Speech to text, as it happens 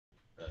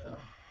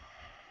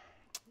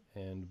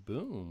And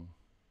boom.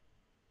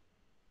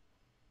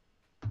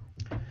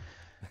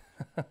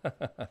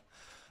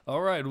 All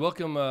right,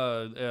 welcome,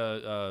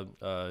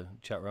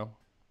 chat room.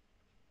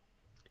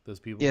 Those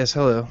people. Yes,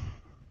 hello.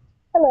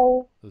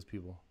 Hello. Those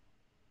people.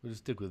 We'll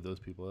just stick with those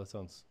people. That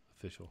sounds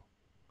official.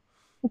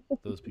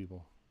 Those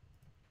people.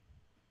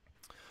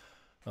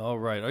 All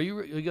right, are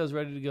you guys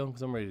ready to go?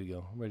 Because I'm ready to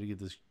go. I'm ready to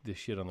get this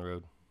shit on the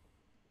road.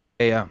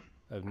 Yeah.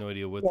 I have no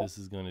idea what this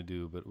is going to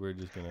do, but we're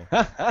just going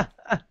to...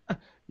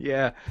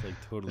 Yeah. It's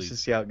like totally... Let's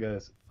just see how it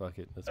goes. Fuck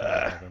it. That's what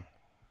happened.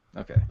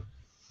 Okay.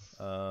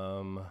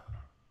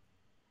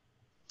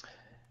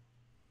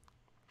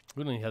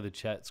 We don't even have the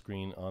chat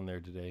screen on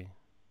there today.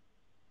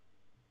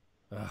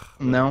 Ugh,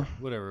 no.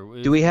 Whatever.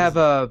 Do we have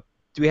a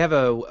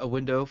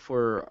window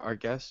for our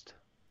guest?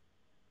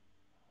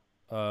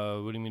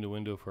 What do you mean a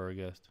window for our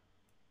guest?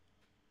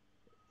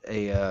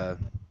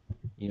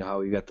 You know how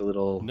we got the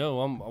little...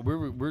 No,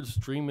 we're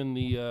streaming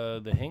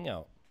the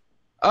Hangout.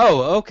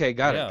 Oh, okay,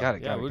 got it.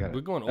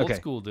 We're going old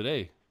school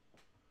today.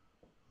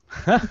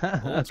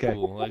 Old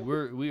school. Like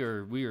we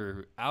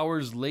are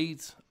hours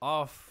late,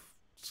 off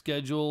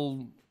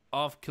schedule,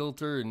 off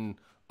kilter, and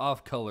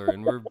off color,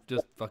 and we're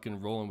just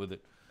fucking rolling with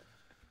it.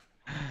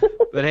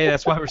 But hey,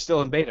 that's why we're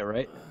still in beta,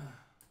 right?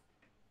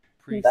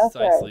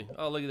 Precisely. Right.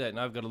 Oh, look at that!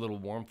 Now I've got a little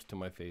warmth to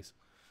my face.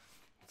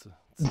 It's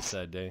a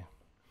sad day.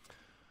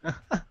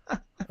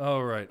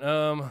 All right.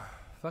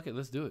 Fuck it.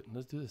 Let's do it.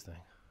 Let's do this thing.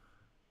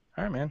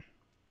 All right, man.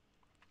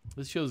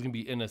 This show is gonna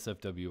be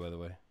NSFW, by the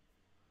way.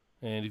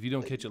 And if you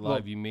don't catch it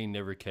live, you may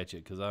never catch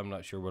it because I'm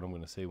not sure what I'm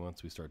going to say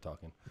once we start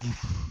talking.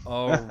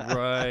 All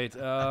right.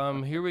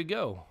 Here we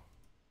go.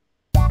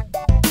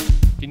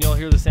 Can y'all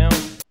hear the sound?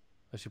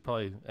 I should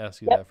probably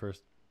ask you that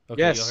first.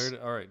 Okay, yes. Y'all heard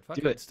it? All right.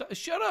 Do it.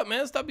 Shut up,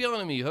 man. Stop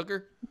yelling at me, you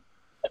hooker.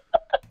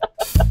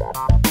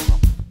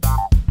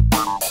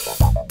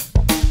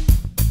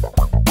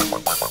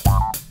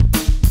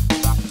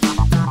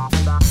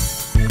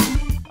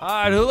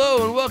 All right,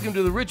 hello and welcome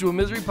to the Ritual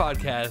Misery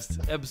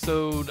Podcast,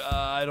 episode,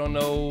 I don't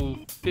know,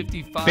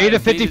 55. Beta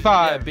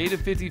 55. Beta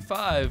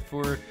 55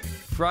 for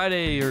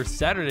Friday or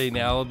Saturday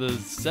now, the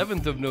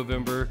 7th of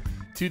November,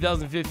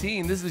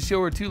 2015. This is a show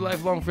where two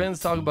lifelong friends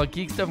talk about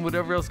geek stuff and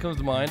whatever else comes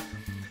to mind.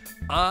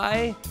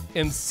 I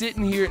am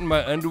sitting here in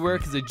my underwear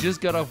because I just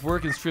got off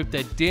work and stripped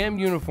that damn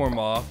uniform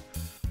off.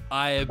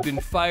 I have been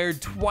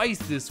fired twice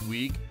this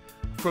week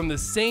from the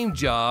same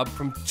job,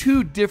 from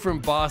two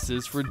different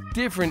bosses for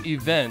different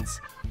events.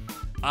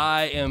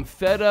 I am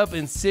fed up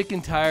and sick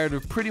and tired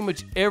of pretty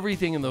much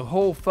everything in the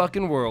whole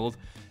fucking world,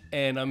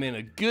 and I'm in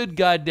a good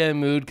goddamn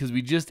mood because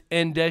we just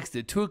indexed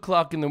at 2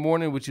 o'clock in the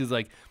morning, which is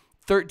like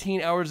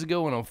 13 hours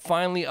ago, and I'm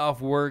finally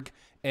off work,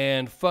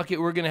 and fuck it,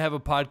 we're going to have a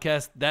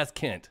podcast. That's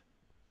Kent.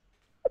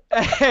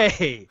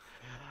 Hey!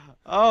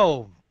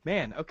 Oh,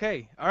 man,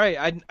 okay. All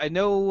right, I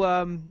know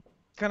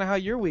kind of how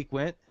your week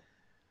went.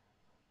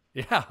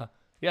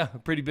 Yeah,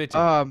 pretty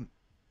bitchy.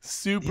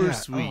 Super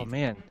sweet. Oh,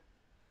 man.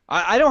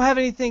 I don't have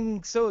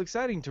anything so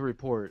exciting to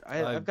report.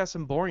 I've got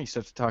some boring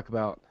stuff to talk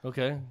about.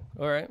 Okay.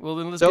 All right. Well,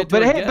 then let's get to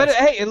our guest. But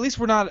hey, at least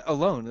we're not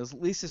alone.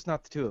 At least it's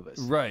not the two of us.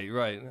 Right.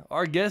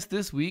 Our guest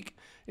this week,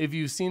 if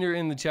you've seen her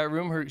in the chat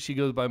room, she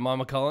goes by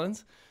Mama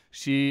Collins.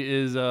 She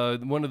is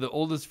one of the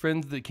oldest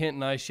friends that Kent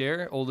and I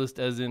share. Oldest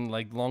as in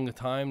like long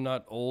time,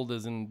 not old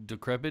as in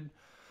decrepit.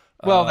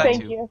 Well, that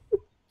thank too. you.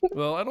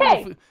 Well, I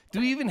don't know. Do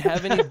we even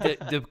have any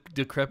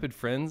decrepit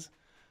friends?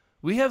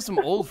 We have some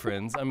old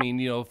friends. I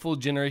mean, full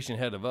generation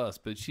ahead of us,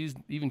 but she's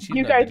You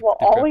not guys will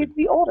decrepit. always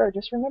be older.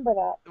 Just remember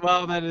that.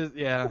 Well, that is,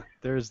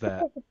 there's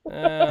that.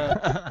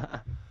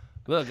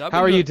 Look, how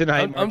are you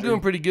tonight? I'm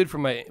doing pretty good for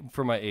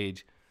my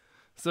age.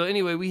 So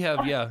anyway, we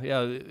have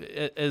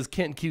as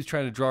Kent keeps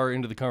trying to draw her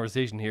into the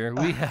conversation here,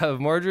 we have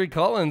Marjorie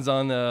Collins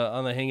on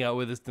the hangout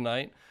with us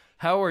tonight.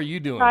 How are you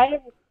doing?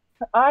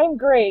 I'm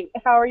great.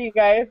 How are you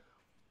guys?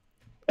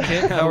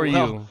 Kent, how are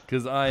you?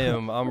 Because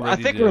I'm ready. I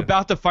think we're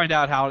about to find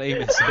out how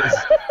Amos is.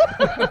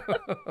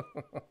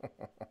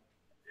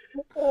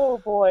 Oh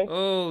boy.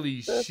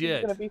 Holy this shit.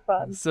 Is gonna be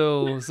fun.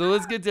 So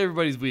let's get to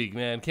everybody's week,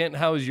 man. Kent,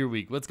 how was your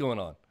week? What's going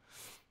on?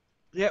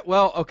 Yeah,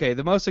 well, okay.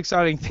 The most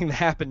exciting thing that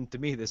happened to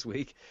me this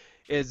week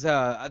is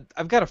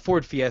I've got a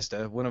Ford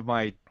Fiesta, one of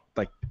my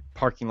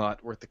parking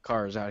lot worth of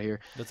cars out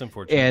here. That's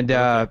unfortunate. And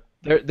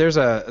okay. there's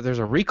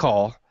a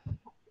recall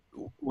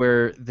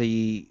where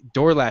the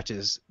door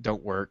latches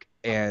don't work,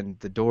 and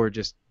the door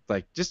just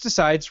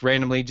decides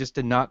randomly just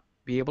to not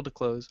be able to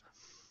close.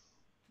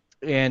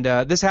 And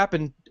this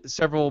happened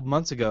several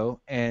months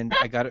ago, and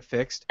I got it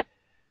fixed.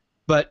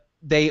 But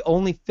they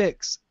only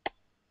fix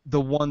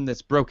the one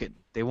that's broken.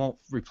 They won't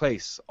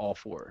replace all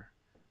four.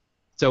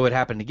 So it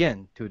happened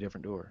again to a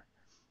different door.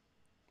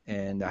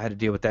 And I had to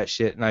deal with that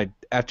shit. And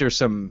after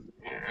some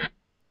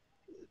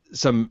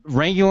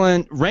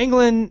wrangling.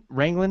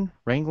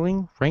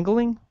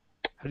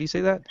 How do you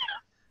say that?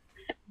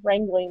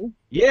 Wrangling.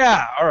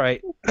 Yeah. All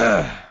right.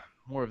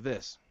 More of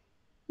this.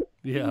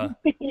 Yeah.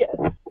 Yes.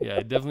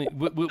 Yeah, definitely.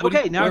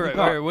 Okay, now all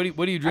right.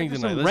 What are you drinking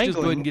tonight? Let's just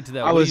go ahead and get to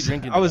that. What are you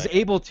drinking tonight? I was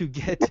able to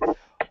get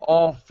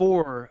all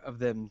four of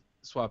them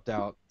swapped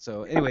out.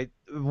 So anyway,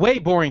 way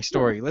boring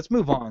story. Let's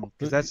move on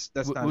because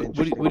that's not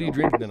interesting. What are you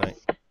drinking tonight?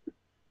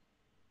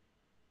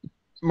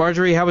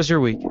 Marjorie, how was your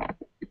week?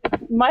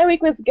 My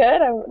week was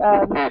good.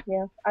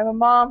 I'm a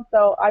mom,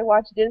 so I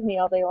watch Disney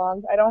all day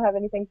long. I don't have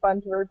anything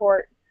fun to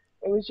report.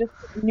 It was just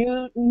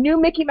new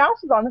Mickey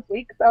Mouse was on this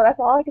week, so that's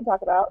all I can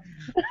talk about.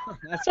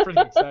 That's pretty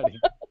exciting.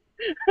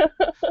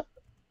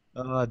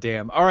 Oh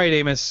damn! All right,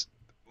 Amos,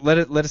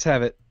 let us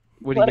have it.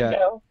 What do you got?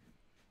 Go.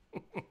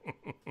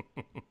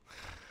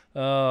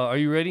 Are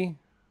you ready?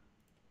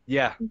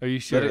 Yeah. Are you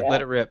sure?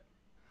 Let it rip.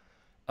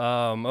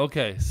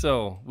 Okay,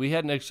 so we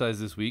had an exercise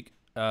this week.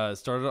 It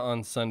started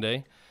on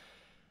Sunday,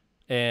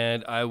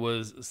 and I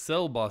was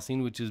cell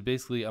bossing, which is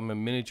basically I'm a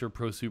miniature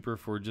pro super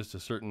for just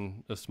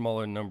a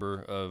smaller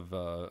number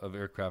of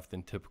aircraft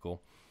than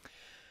typical.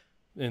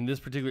 In this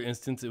particular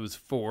instance, it was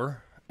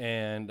 4,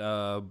 and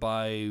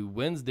by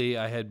Wednesday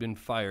I had been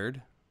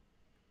fired.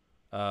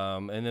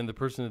 And then the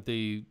person that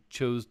they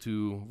chose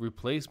to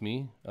replace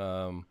me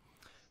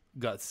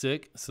got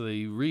sick, so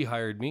they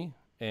rehired me.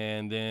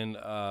 And then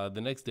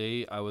the next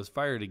day I was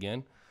fired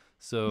again,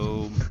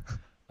 so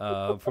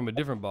from a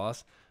different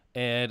boss.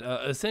 And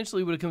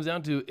essentially what it comes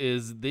down to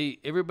is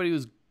everybody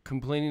was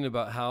complaining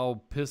about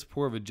how piss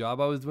poor of a job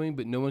I was doing,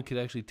 but no one could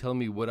actually tell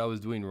me what I was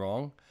doing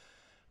wrong.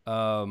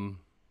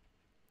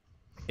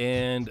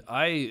 And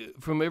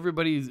from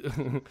everybody's,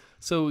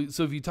 so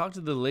if you talk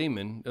to the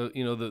layman,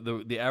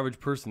 the average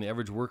person, the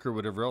average worker,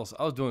 whatever else,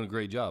 I was doing a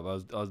great job. I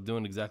was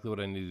doing exactly what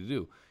I needed to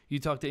do. You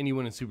talk to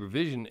anyone in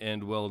supervision,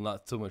 and well,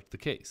 not so much the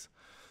case.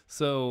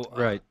 So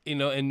right,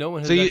 and no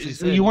one has actually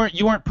said, you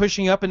weren't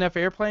pushing up enough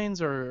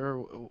airplanes,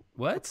 or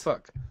what?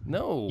 Fuck.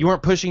 No, you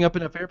weren't pushing up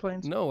enough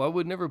airplanes. No, I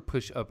would never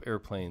push up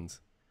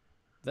airplanes.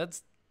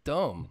 That's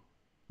dumb.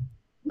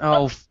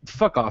 Oh,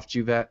 fuck off,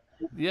 Juvat.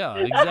 Yeah,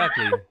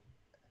 exactly.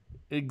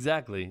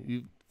 Exactly.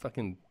 You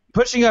fucking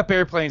pushing up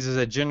airplanes is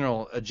a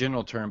general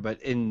term,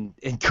 but in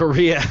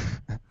Korea,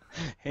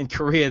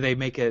 they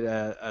make it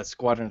a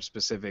squadron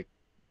specific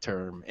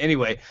term.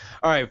 Anyway,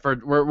 all right,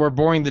 we're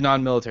boring the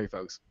non-military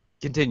folks.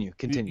 Continue.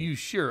 You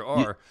sure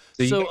are.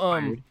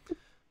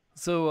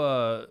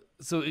 So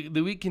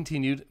the week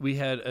continued. We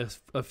had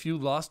a few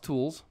lost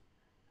tools,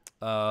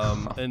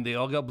 and they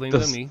all got blamed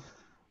on me.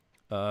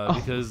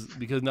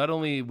 Because not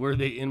only were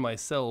they in my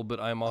cell, but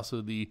I'm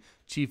also the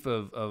chief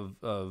of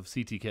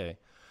CTK.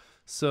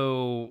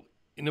 So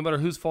no matter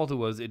whose fault it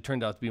was, it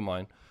turned out to be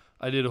mine.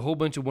 I did a whole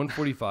bunch of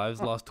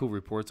 145s, lost tool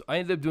reports. I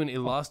ended up doing a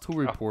lost tool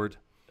report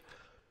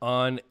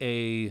on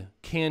a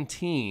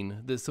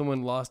canteen that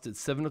someone lost at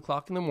 7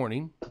 o'clock in the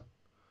morning.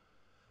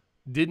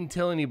 Didn't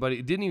tell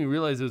anybody. Didn't even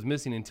realize it was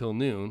missing until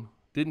noon.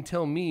 Didn't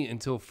tell me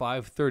until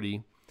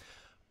 5:30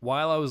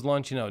 while I was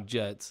launching out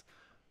jets.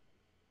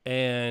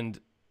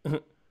 And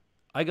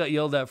I got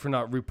yelled at for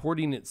not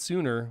reporting it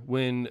sooner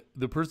when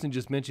the person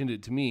just mentioned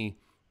it to me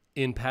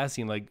in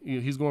passing. Like,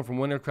 he's going from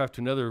one aircraft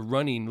to another,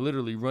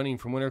 literally running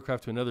from one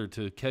aircraft to another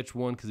to catch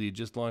one because he had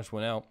just launched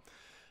one out.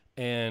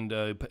 And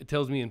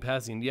tells me in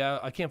passing, yeah,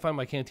 I can't find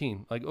my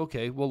canteen. Like,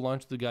 okay, we'll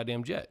launch the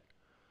goddamn jet.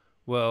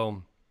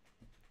 Well,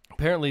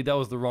 apparently that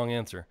was the wrong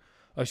answer.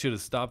 I should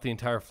have stopped the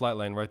entire flight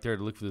line right there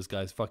to look for this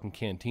guy's fucking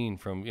canteen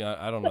from,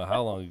 I don't know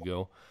how long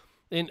ago.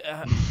 And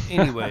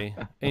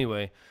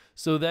anyway,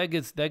 so that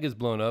gets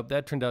blown up.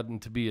 That turned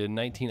out to be a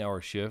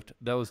 19-hour shift.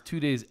 That was 2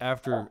 days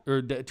after,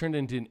 or that turned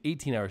into an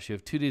 18-hour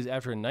shift. 2 days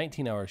after a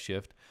 19-hour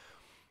shift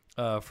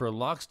for a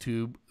LOX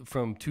tube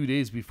from 2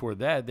 days before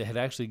that had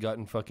actually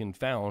gotten fucking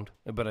found,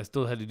 but I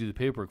still had to do the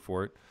paperwork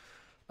for it.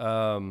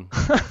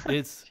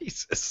 It's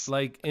Jesus.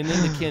 Like, and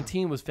then the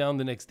canteen was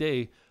found the next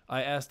day.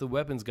 I asked the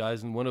weapons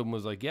guys, and one of them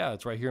was like, yeah,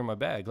 it's right here in my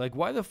bag. Like,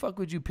 why the fuck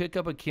would you pick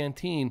up a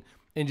canteen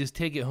and just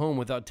take it home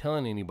without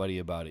telling anybody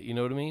about it? You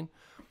know what I mean?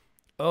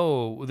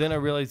 Oh, then I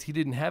realized he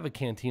didn't have a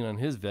canteen on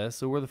his vest,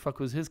 so where the fuck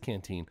was his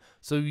canteen?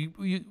 So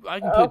I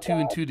can put two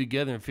and two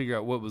together and figure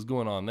out what was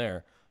going on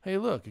there. Hey,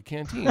 look, a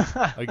canteen.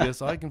 I guess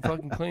I can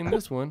fucking claim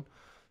this one.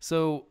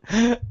 So,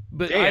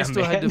 but damn, I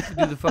still had man. to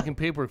do the fucking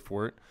paperwork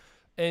for it.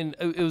 And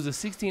it was a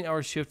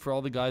 16-hour shift for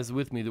all the guys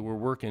with me that were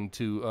working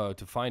to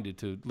find it,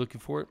 to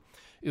looking for it.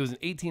 It was an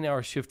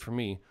 18-hour shift for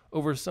me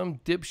over some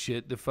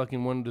dipshit that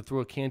fucking wanted to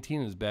throw a canteen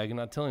in his bag and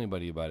not tell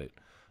anybody about it.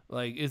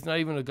 Like, it's not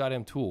even a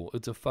goddamn tool.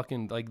 It's a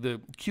fucking, like,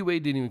 the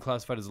QA didn't even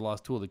classify it as a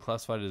lost tool. They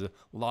classified it as a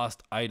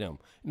lost item.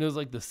 And it was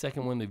like the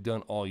second one they've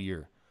done all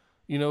year.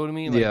 You know what I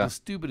mean? Like, the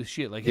stupidest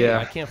shit. Like, hey,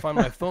 I can't find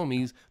my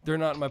foamies. They're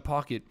not in my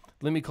pocket.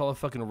 Let me call a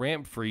fucking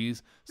ramp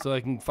freeze so I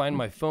can find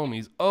my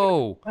foamies.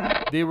 Oh,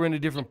 they were in a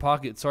different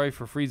pocket. Sorry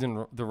for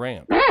freezing the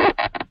ramp.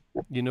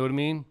 You know what I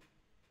mean?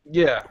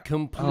 Yeah.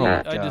 Complete.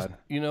 Oh, I just,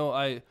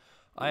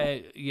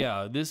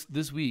 God.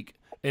 this week.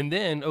 And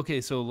then,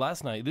 okay, so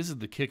last night, this is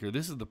the kicker.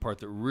 This is the part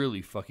that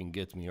really fucking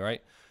gets me,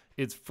 right?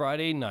 It's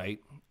Friday night.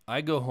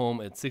 I go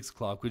home at 6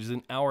 o'clock, which is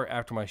an hour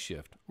after my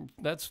shift.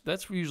 That's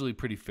usually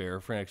pretty fair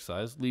for an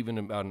exercise. Leaving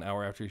about an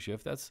hour after your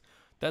shift, that's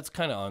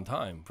kind of on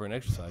time for an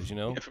exercise,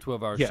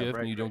 12-hour shift,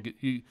 right, and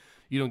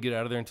you don't get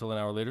out of there until an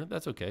hour later.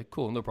 That's okay,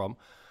 cool, no problem.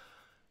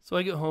 So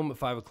I get home at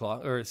 5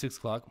 o'clock or at 6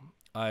 o'clock.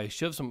 I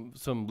shoved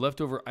some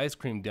leftover ice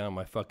cream down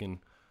my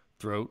fucking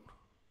throat,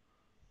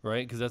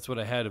 right? Because that's what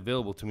I had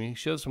available to me.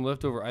 Shove some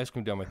leftover ice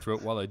cream down my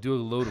throat while I do a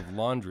load of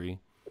laundry.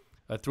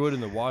 I throw it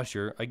in the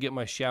washer. I get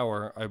my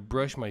shower. I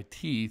brush my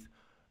teeth.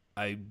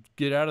 I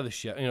get out of the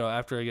shower,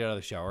 after I get out of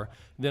the shower.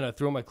 Then I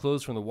throw my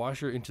clothes from the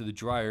washer into the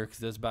dryer because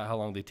that's about how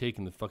long they take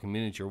in the fucking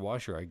miniature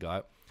washer I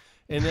got.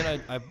 And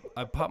then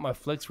I pop my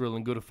flex reel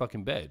and go to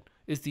fucking bed.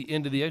 It's the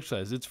end of the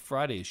exercise. It's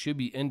Friday. It should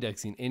be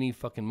indexing any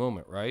fucking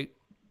moment, right?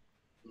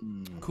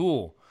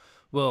 Cool.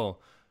 Well,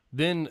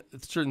 then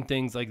certain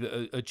things like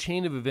a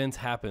chain of events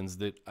happens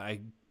that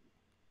I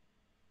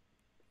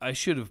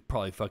should have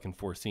probably fucking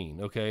foreseen,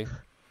 okay?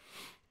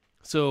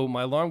 So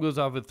my alarm goes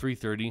off at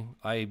 3:30.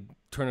 I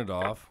turn it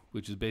off,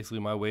 which is basically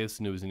my way of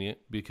snoozing it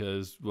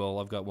because, well,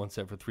 I've got one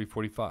set for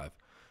 3:45.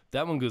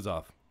 That one goes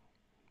off.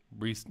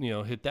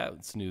 Hit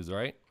that snooze,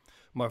 right?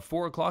 My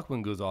 4 o'clock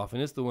one goes off,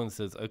 and it's the one that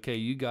says, okay,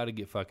 you got to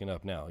get fucking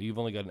up now. You've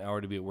only got an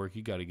hour to be at work.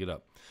 You got to get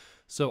up.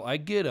 So I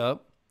get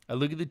up. I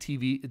look at the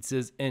TV. It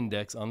says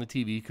index on the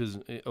TV because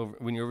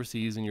when you're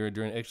overseas and you're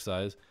during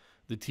exercise,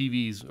 the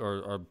TVs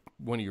are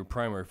one of your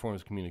primary forms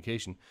of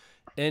communication.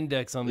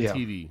 Index on the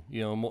TV,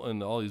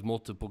 and all these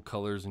multiple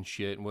colors and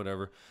shit and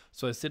whatever.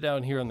 So I sit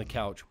down here on the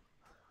couch,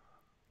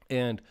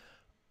 and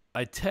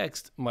I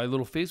text my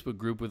little Facebook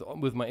group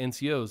with my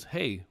NCOs,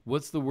 hey,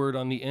 what's the word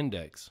on the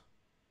index?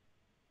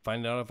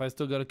 Find out if I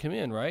still got to come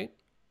in, right?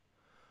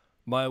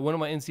 One of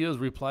my NCOs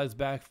replies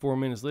back 4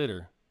 minutes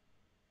later.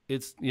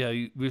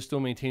 We're still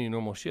maintaining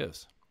normal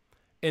shifts.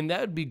 And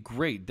that would be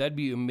great. That'd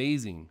be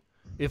amazing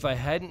if I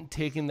hadn't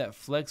taken that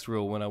flex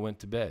reel when I went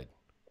to bed.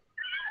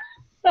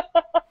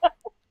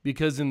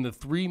 Because in the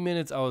 3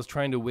 minutes I was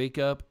trying to wake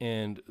up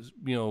and,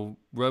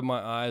 rub my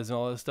eyes and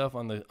all that stuff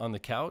on the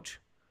couch,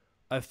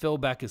 I fell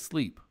back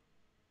asleep.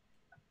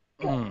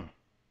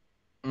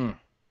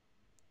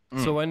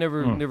 So I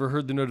never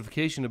heard the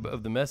notification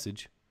of the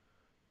message.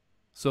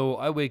 So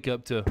I wake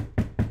up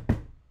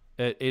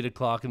at 8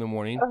 o'clock in the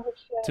morning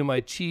to my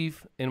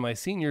chief and my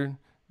senior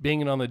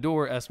banging on the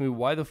door, asking me,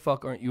 why the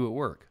fuck aren't you at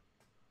work?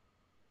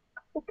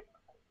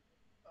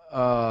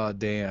 Oh,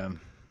 damn.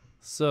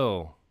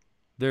 So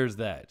there's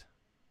that.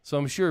 So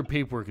I'm sure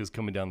paperwork is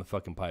coming down the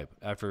fucking pipe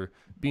after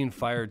being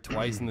fired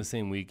twice in the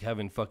same week,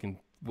 having fucking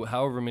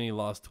however many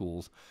lost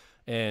tools.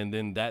 And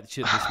then that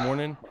shit this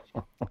morning,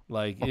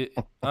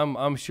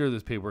 I'm sure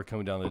there's paperwork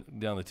coming down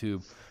the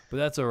tube, but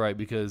that's all right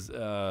because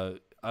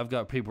I've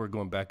got paperwork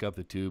going back up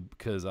the tube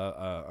because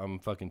I'm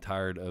fucking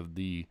tired of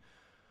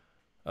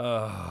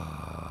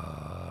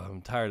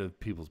I'm tired of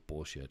people's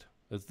bullshit.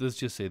 Let's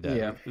just say that.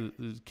 Yeah.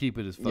 Keep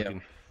it as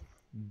fucking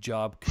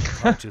job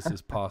conscious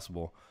as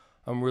possible.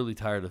 I'm really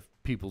tired of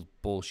people's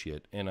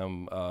bullshit, and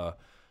I'm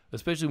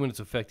especially when it's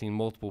affecting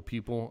multiple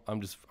people.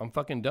 I'm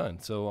fucking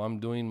done. So I'm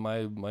doing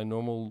my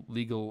normal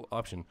legal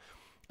option.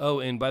 Oh,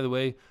 and by the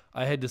way,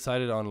 I had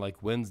decided on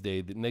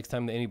Wednesday that next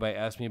time that anybody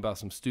asks me about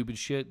some stupid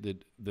shit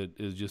that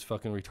is just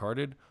fucking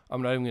retarded,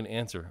 I'm not even going to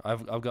answer.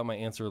 I've got my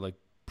answer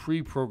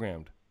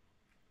pre-programmed.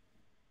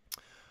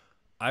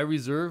 I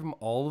reserve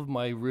all of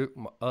my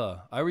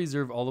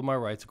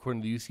rights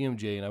according to the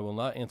UCMJ, and I will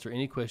not answer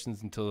any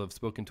questions until I've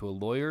spoken to a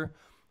lawyer,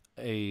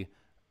 a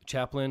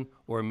chaplain,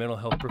 or a mental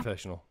health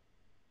professional.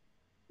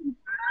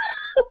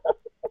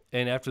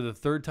 And after the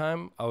third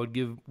time, I would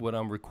give what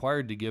I'm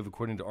required to give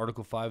according to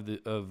Article 5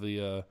 of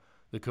the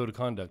Code of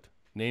Conduct.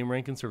 Name,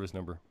 rank, and service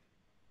number.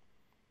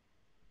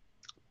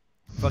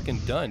 Fucking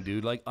done,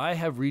 dude. I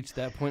have reached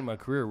that point in my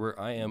career where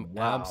I am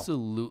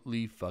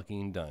absolutely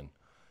fucking done.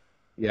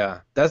 Yeah,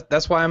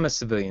 that's why I'm a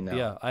civilian now.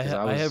 Yeah, I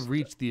have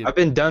reached the... I've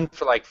been done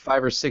for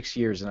 5 or 6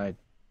 years, and I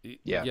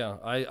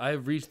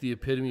have reached the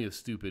epitome of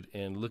stupid,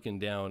 and looking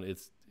down,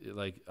 it's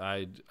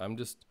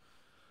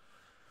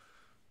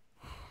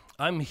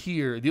I'm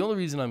here. The only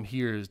reason I'm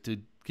here is to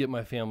get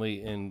my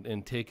family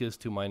and take us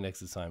to my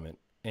next assignment.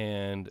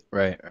 And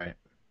right.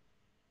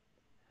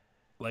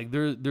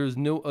 There's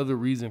no other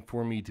reason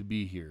for me to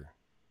be here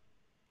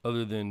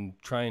other than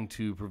trying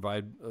to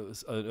provide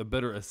a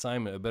better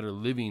assignment, a better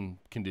living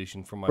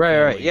condition for my family.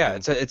 Right. Yeah,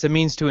 it's a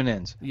means to an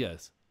end.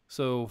 Yes.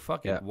 So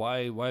fuck it.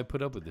 Why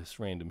put up with this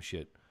random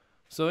shit?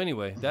 So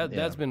anyway,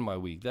 that's been my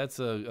week. That's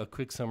a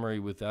quick summary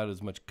without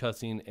as much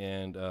cussing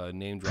and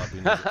name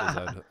dropping as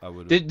I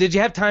would have. Did you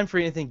have time for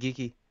anything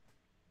geeky?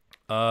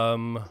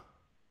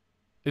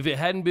 If it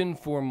hadn't been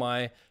for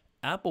my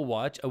Apple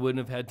Watch, I wouldn't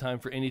have had time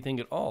for anything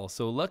at all.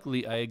 So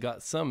luckily, I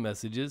got some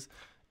messages,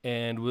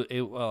 and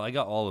I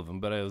got all of them,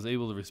 but I was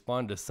able to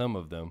respond to some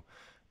of them,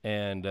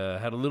 and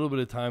had a little bit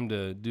of time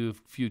to do a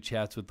few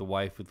chats with the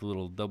wife with the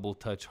little double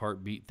touch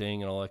heartbeat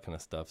thing and all that kind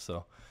of stuff.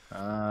 So.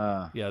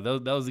 Yeah,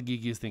 that was the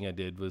geekiest thing I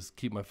did, was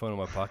keep my phone in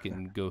my pocket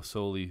and go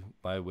solely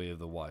by way of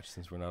the watch,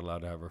 since we're not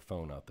allowed to have our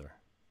phone out there.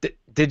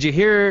 Did you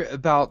hear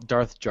about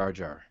Darth Jar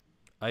Jar?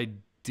 I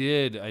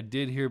did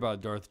hear about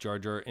Darth Jar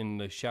Jar in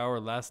the shower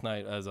last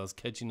night as I was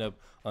catching up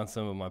on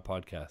some of my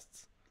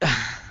podcasts.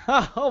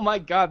 Oh my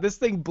God, this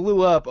thing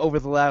blew up over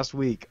the last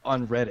week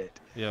on Reddit.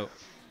 Yep.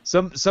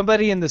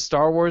 Somebody in the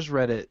Star Wars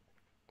Reddit,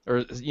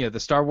 or the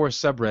Star Wars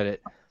subreddit,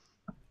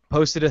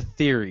 posted a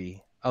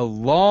theory, a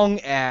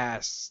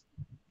long-ass,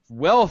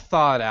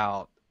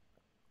 well-thought-out,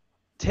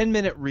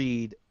 10-minute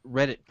read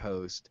Reddit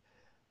post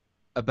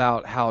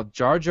about how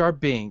Jar Jar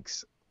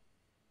Binks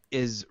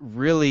is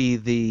really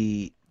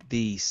the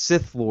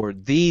Sith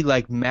Lord, the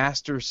like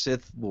master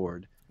Sith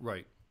Lord,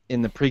 Right.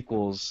 in the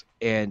prequels,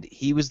 and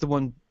he was the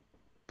one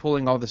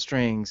pulling all the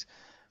strings,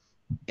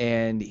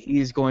 and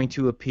he's going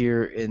to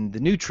appear in the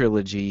new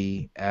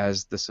trilogy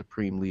as the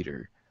Supreme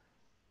Leader.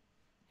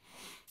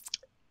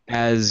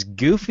 As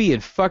goofy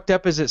and fucked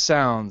up as it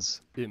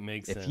sounds, It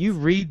makes sense. if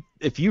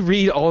you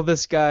read all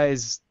this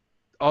guy's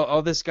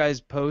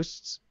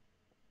posts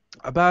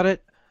about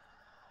it,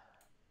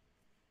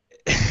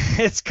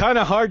 it's kind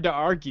of hard to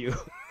argue.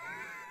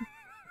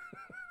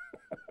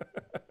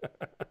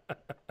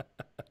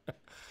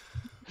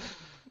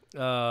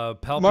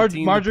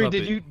 Palpatine Marjorie,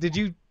 the puppet. did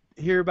you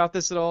hear about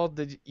this at all?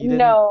 You didn't?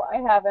 No, I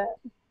haven't.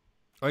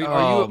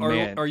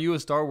 Are you a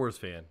Star Wars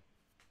fan?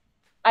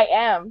 I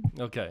am.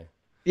 Okay.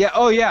 Yeah.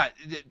 Oh yeah.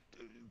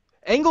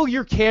 Angle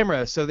your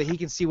camera so that he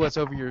can see what's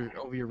over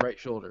your right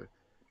shoulder.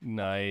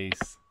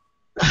 Nice.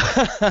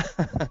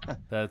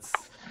 That's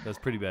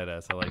pretty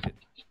badass. I like it.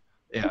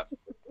 Yeah.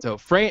 So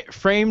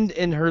framed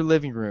in her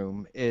living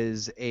room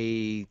is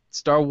a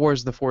Star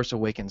Wars: The Force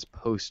Awakens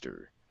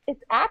poster.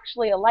 It's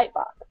actually a light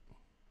box.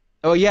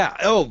 Oh yeah.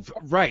 Oh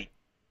right.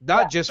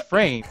 Not just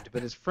framed,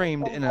 but it's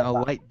framed in a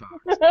light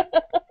box.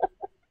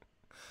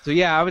 So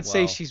yeah, I would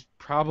say she's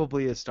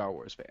probably a Star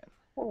Wars fan.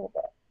 A little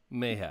bit.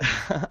 May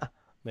have.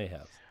 May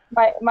have.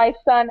 My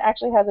son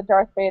actually has a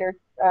Darth Vader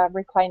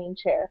reclining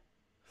chair.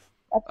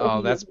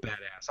 That's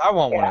badass. I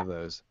want one of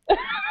those.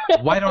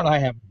 Why don't I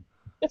have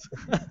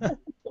one?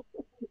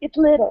 It's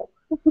little.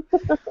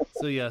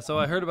 So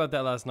I heard about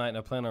that last night, and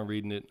I plan on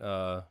reading it.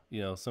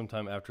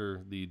 Sometime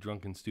after the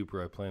drunken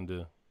stupor I plan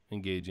to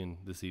engage in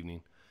this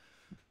evening.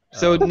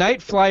 So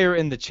Night Flyer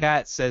in the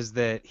chat says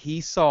that he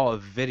saw a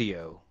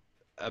video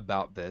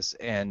about this,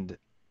 and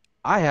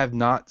I have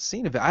not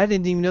seen it. I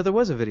didn't even know there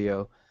was a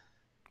video.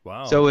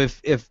 Wow. So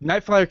if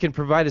Night Flyer can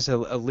provide us a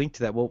link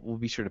to that, we'll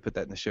be sure to put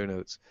that in the show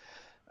notes.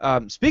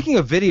 Speaking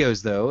of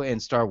videos, though,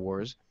 and Star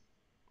Wars,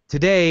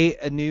 today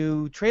a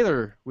new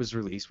trailer was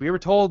released. We were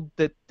told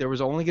that there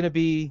was only going to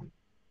be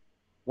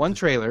one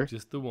trailer.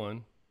 Just the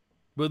one.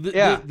 But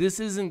this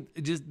isn't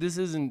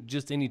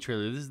just any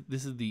trailer.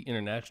 This is the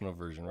international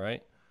version,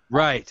 right?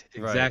 Right.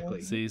 Exactly.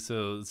 Right. See,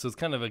 so it's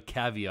kind of a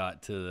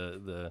caveat to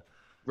the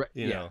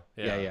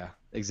yeah,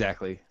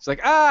 exactly. It's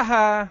like,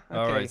 aha. Okay.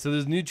 All right, so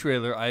there's a new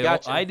trailer.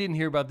 Gotcha. I didn't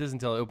hear about this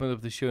until I opened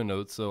up the show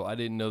notes, so I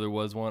didn't know there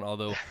was one.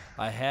 Although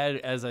I had,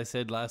 as I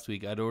said last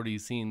week, I'd already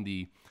seen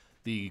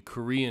the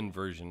Korean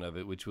version of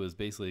it, which was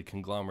basically a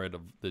conglomerate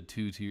of the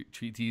two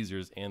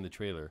teasers and the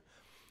trailer.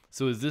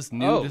 So is this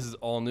new? Oh. This is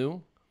all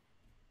new?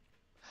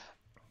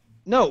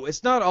 No,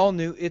 it's not all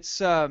new. It's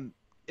got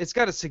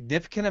a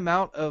significant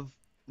amount of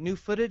new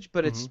footage,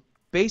 but it's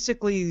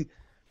basically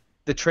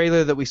the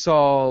trailer that we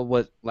saw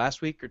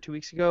last week or 2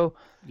 weeks ago.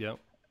 Yep.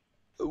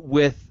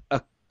 With a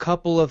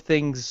couple of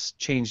things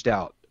changed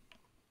out.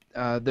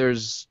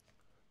 There's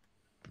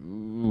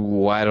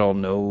I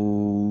don't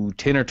know,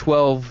 10 or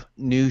 12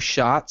 new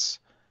shots.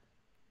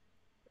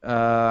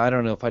 I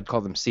don't know if I'd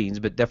call them scenes,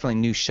 but definitely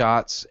new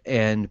shots,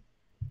 and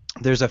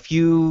there's a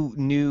few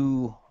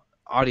new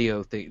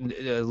audio thing,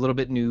 a little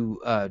bit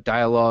new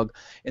dialogue,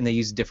 and they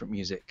use different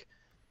music.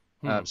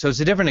 So it's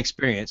a different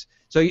experience.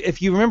 So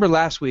if you remember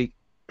last week,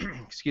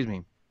 excuse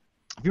me,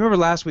 if you remember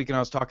last week and I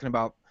was talking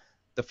about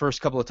the first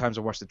couple of times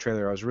I watched the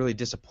trailer, I was really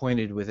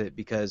disappointed with it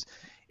because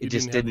it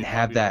just didn't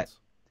have that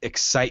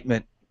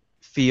excitement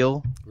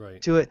feel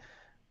to it.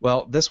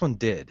 Well, this one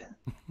did.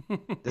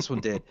 This one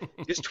did.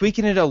 Just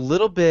tweaking it a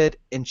little bit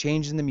and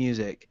changing the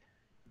music.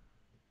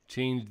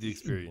 Changed the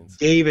experience.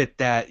 Gave it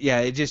that,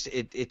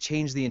 it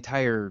changed the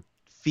entire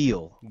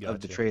feel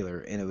of the trailer,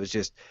 and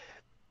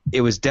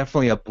it was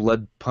definitely a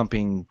blood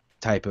pumping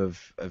type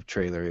of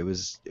trailer. It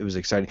was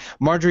exciting.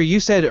 Marjorie, you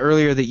said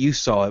earlier that you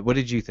saw it. What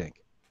did you think?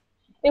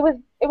 It was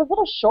a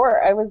little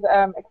short. I was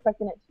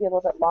expecting it to be a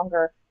little bit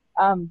longer,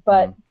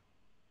 but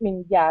I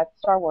mean, yeah, it's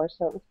Star Wars,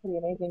 so it was pretty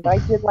amazing. But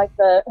I did like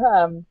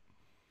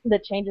the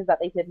changes that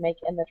they did make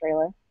in the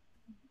trailer.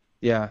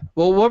 Yeah.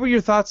 Well, what were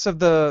your thoughts of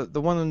the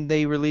one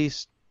they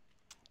released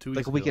 2 weeks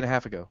like a week ago. and a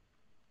half ago?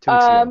 2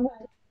 weeks ago.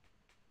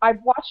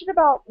 I've watched it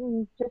about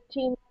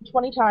 15,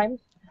 20 times,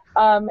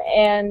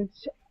 and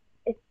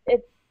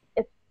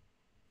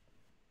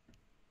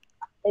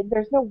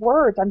there's no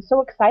words. I'm so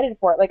excited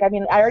for it. Like, I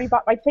mean, I already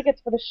bought my tickets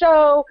for the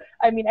show.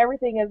 I mean,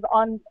 everything is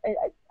on.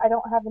 I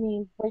don't have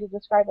any way to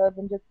describe it other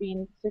than just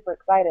being super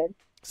excited.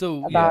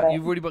 So about it.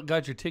 You've already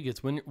got your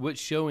tickets. What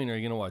showing are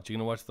you gonna watch? Are you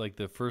gonna watch like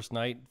the first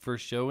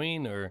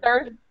showing, or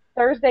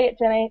Thursday at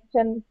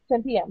 10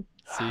 p.m.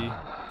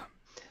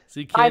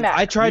 See, kids,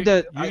 I tried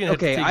to.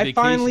 I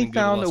finally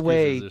found a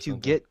way to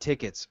get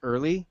tickets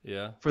early.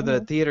 For the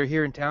theater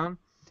here in town,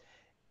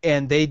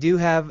 and they do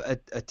have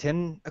a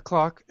 10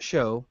 o'clock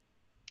show,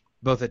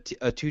 both a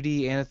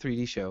 2D and a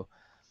 3D show.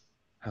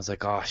 I was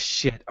like, oh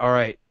shit! All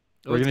right,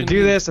 we're gonna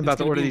do this. I'm about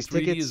to order these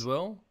tickets as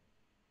well.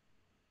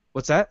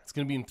 What's that? It's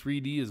gonna be in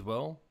 3D as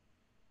well.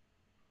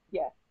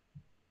 Yeah.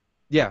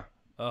 Yeah.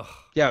 Ugh.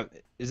 Yeah.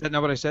 Is that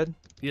not what I said?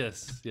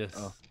 Yes. Yes.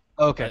 Oh.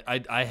 Okay.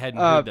 I hadn't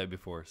heard that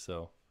before,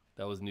 so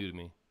that was new to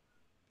me.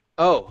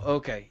 Oh,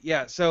 okay.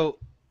 Yeah, so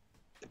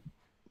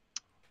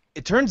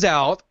it turns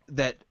out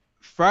that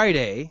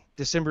Friday,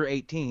 December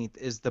 18th,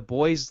 is the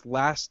boys'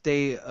 last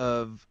day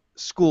of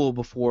school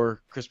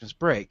before Christmas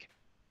break.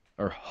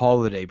 Or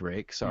holiday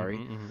break, sorry.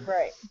 Mm-hmm.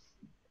 Right.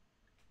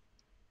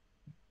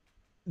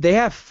 They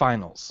have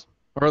finals.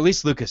 Or at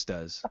least Lucas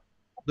does.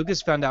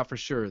 Lucas found out for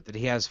sure that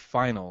he has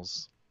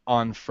finals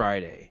on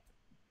Friday.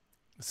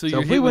 So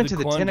if we went to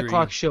the 10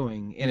 o'clock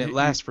showing and it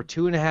lasts for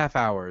 2.5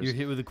 hours, you're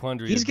hit with a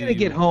quandary. He's going to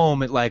get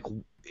home at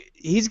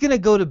he's going to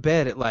go to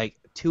bed at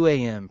 2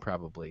 a.m.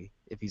 probably,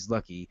 if he's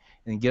lucky,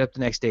 and then get up the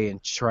next day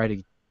and try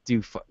to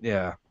do,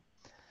 yeah.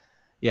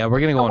 Yeah, we're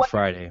going to go on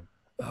Friday.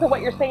 So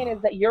what you're saying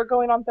is that you're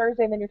going on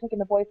Thursday and then you're taking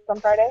the boys on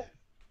Friday?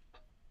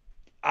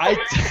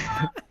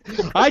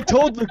 I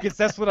told Lucas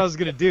that's what I was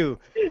going to do.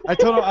 I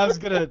told him I'm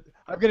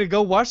going to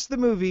go watch the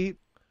movie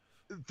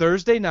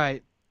Thursday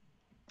night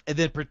and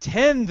then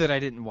pretend that I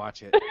didn't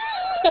watch it.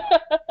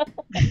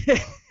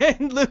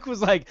 And Luke was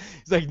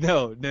he's like,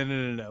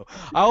 no.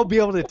 I'll be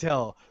able to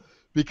tell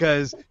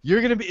because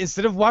you're going to be,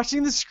 instead of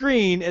watching the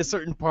screen at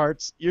certain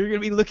parts, you're going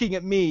to be looking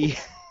at me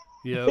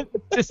to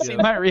see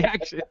my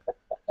reaction.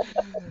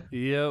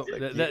 Yeah,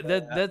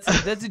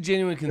 that's a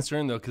genuine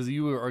concern though, because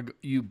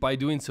you by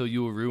doing so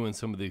you will ruin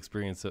some of the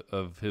experience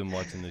of him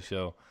watching the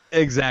show.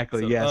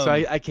 Exactly. So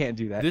I can't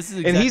do that. This is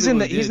exactly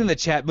he's in the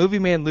chat. Movie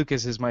Man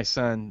Lucas is my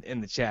son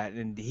in the chat,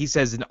 and he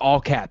says in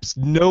all caps,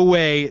 "No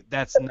way,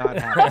 that's not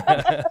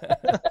happening."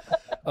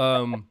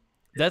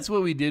 That's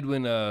what we did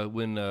when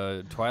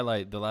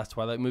Twilight, the last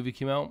Twilight movie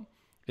came out.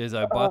 Is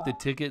I bought the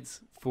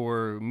tickets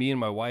for me and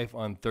my wife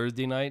on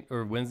Thursday night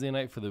or Wednesday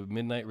night for the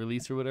midnight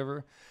release or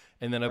whatever.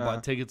 And then I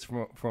bought tickets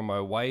for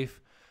my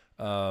wife,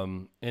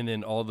 and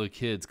then all the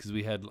kids because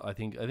we had I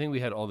think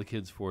we had all the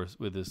kids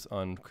with us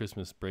on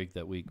Christmas break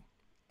that week.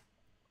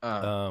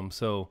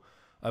 So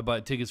I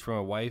bought tickets for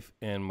my wife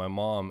and my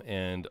mom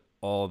and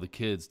all the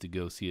kids to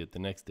go see it the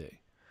next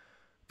day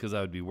because I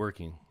would be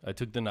working. I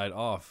took the night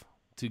off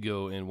to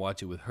go and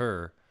watch it with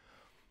her.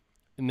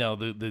 Now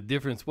the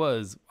difference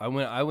was I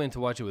went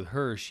to watch it with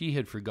her. She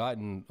had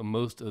forgotten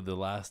most of the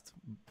last,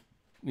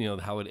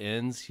 how it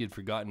ends. She had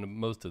forgotten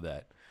most of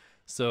that.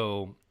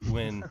 So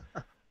when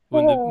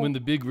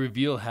the big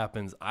reveal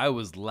happens, I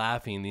was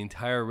laughing. The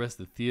entire rest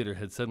of the theater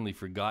had suddenly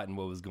forgotten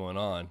what was going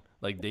on.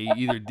 Like they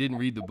either didn't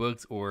read the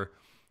books or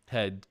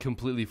had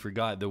completely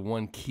forgot the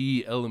one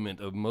key element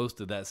of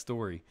most of that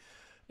story.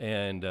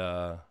 And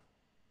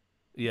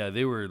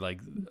they were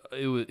like,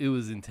 it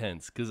was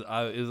intense because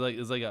it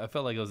was like I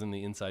felt like I was in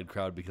the inside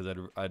crowd because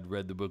I'd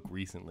read the book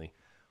recently,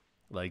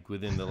 like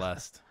within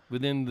the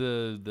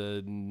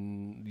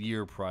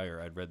year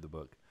prior I'd read the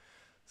book.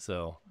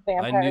 So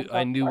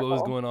I knew what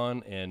was going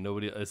on, and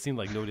it seemed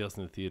like nobody else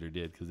in the theater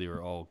did because they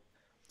were all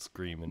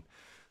screaming.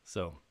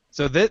 So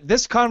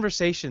this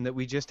conversation that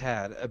we just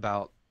had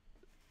about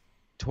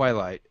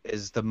Twilight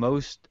is the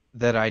most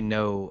that I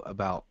know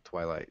about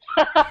Twilight.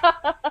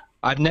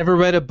 I've never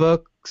read a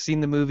book,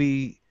 seen the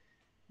movie.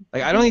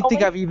 I don't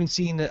think I've even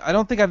seen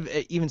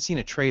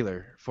a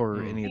trailer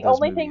for any of those movies. The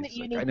only thing that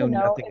you need to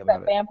know is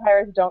that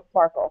vampires don't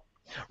sparkle.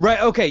 Right.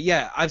 Okay.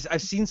 Yeah.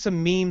 I've seen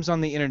some memes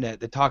on the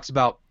internet that talks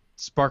about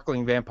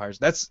sparkling vampires.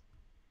 That's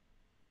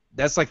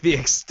like the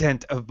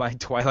extent of my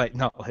Twilight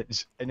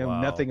knowledge. I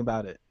know nothing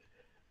about it.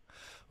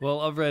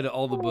 Well, I've read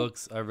all the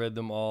books. I read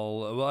them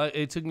all. Well,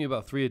 it took me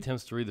about 3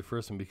 attempts to read the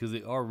first one because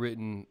they are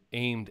written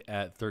aimed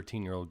at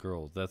 13-year-old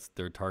girls. That's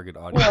their target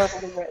audience.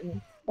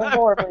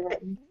 Horribly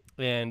written.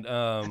 And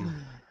I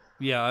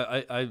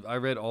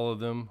read all of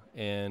them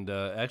and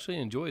actually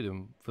enjoyed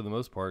them for the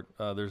most part.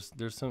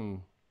 There's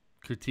some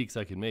critiques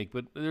I could make,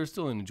 but they're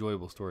still an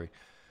enjoyable story.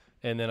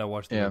 And then I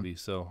watched the movie.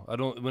 So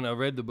when I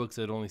read the books,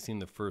 I'd only seen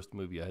the first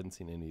movie. I hadn't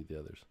seen any of the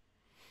others.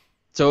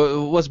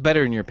 So what's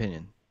better in your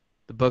opinion,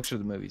 the books or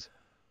the movies?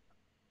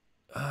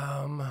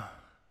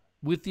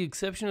 With the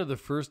exception of the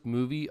first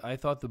movie, I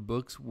thought the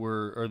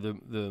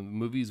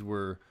movies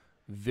were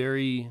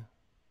very,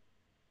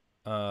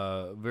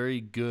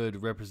 very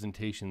good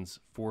representations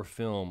for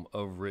film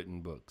of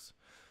written books,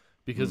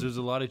 because there's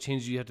a lot of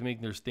changes you have to make.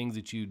 There's things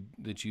that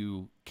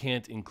you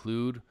can't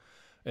include,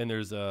 and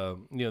there's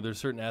there's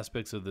certain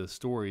aspects of the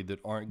story that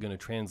aren't going to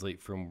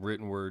translate from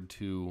written word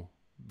to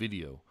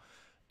video.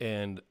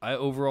 And I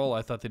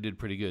thought they did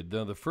pretty good.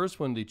 The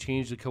first one, they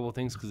changed a couple of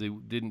things because they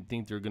didn't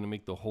think they were going to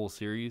make the whole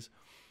series.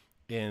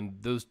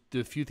 And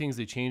the few things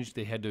they changed,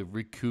 they had to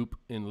recoup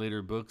in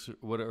later books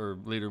or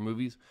later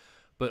movies.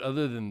 But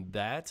other than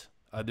that,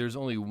 there's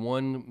only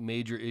one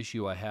major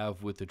issue I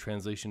have with the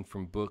translation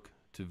from book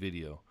to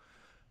video,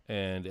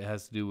 and it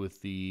has to do with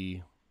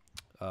the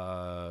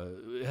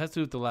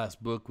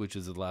last book, which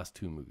is the last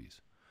 2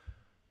 movies.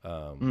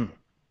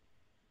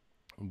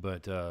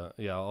 But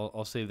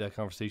I'll save that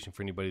conversation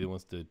for anybody that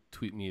wants to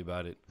tweet me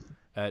about it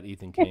at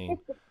Ethan Kane.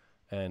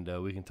 and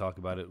we can talk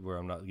about it where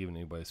I'm not giving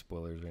anybody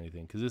spoilers or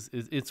anything, because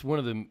it's one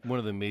of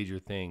the major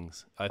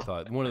things. I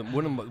thought one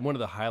of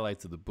the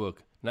highlights of the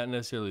book, not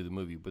necessarily the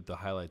movie, but the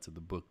highlights of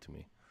the book to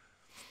me.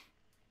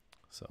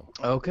 So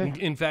Okay.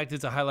 in fact,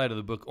 it's a highlight of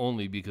the book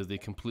only because they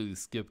completely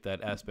skipped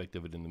that aspect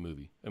of it in the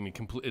movie. I mean,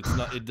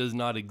 it does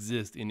not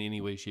exist in any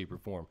way, shape, or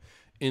form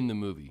in the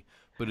movie,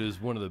 but it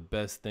is one of the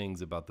best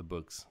things about the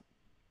books,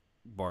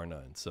 bar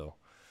none. So.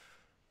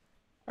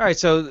 All right,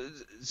 so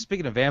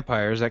speaking of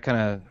vampires, that kind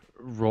of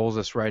rolls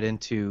us right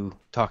into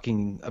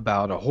talking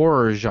about a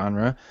horror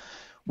genre,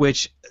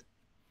 which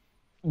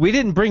we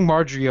didn't bring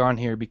Marjorie on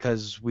here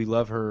because we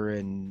love her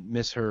and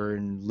miss her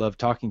and love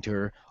talking to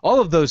her. All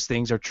of those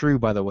things are true,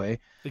 by the way.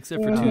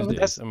 Except for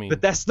Tuesdays.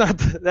 But that's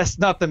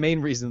not the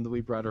main reason that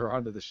we brought her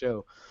onto the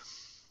show.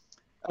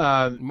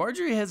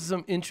 Marjorie has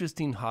some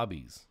interesting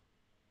hobbies.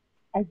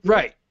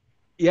 Right.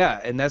 Yeah,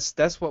 and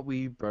that's what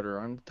we brought her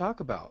on to talk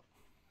about.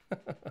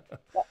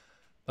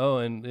 Oh,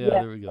 and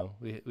there we go.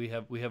 We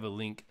have a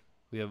link.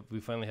 We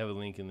finally have a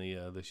link in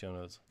the show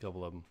notes. A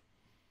couple of them.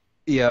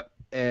 Yep,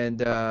 and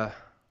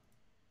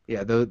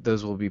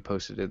those will be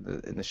posted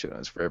in the show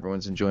notes for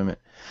everyone's enjoyment.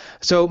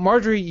 So,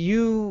 Marjorie,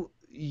 you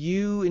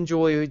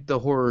enjoy the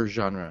horror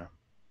genre.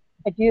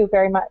 I do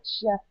very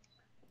much. Yes.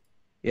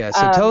 Yeah.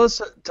 So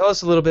tell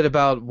us a little bit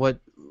about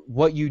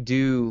what you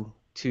do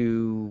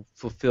to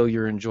fulfill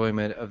your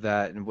enjoyment of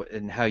that,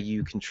 and how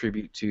you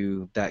contribute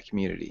to that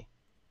community.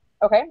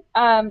 Okay.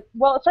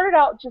 Well, it started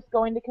out just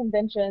going to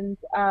conventions,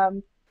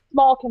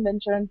 small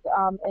conventions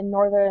in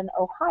northern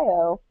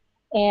Ohio,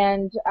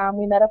 and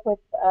we met up with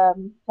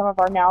some of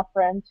our now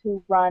friends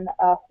who run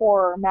a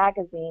horror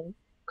magazine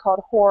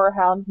called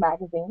Whorehound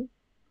magazine.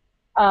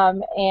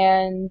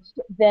 And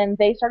then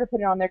they started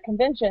putting on their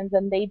conventions,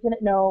 and they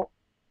didn't know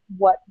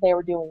what they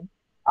were doing.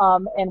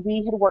 And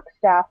we had worked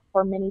staff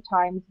for many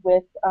times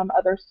with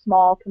other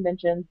small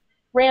conventions,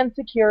 ran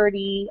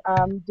security,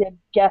 did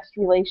guest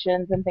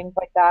relations and things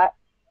like that.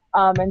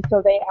 And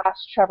so they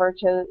asked Trevor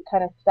to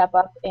kind of step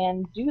up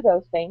and do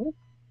those things.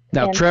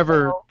 Now, and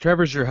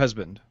Trevor's your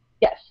husband.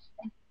 Yes.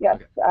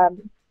 Okay.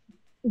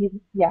 He's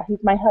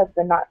my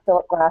husband, not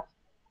Philip Glass.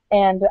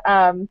 And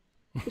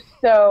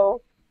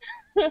so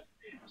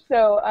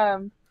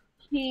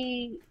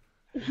he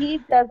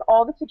does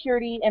all the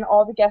security and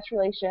all the guest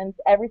relations,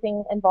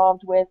 everything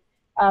involved with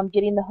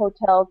getting the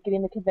hotels,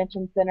 getting the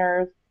convention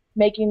centers,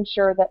 making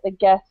sure that the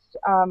guests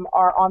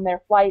are on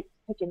their flights,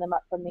 picking them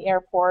up from the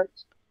airport,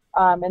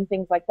 and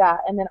things like that.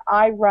 And then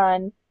I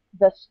run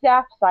the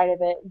staff side of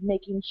it,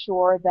 making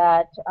sure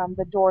that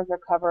the doors are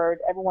covered,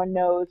 everyone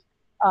knows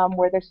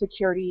where their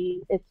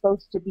security is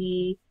supposed to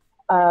be,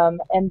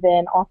 and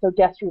then also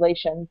guest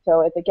relations.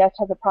 So if a guest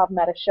has a problem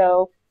at a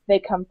show, they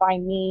come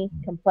find me,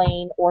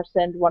 complain, or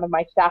send one of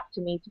my staff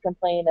to me to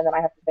complain, and then I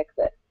have to fix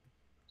it.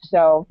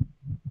 So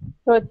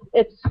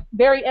it's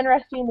very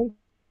interesting.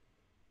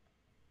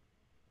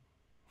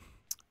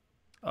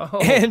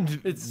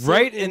 And it's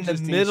right so in the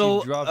interesting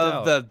middle she dropped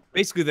of out.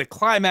 basically the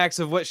climax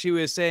of what she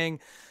was saying,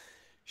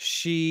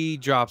 she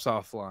drops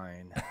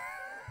offline.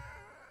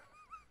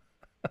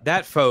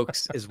 That,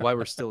 folks, is why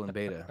we're still in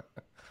beta.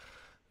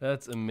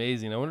 That's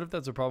amazing. I wonder if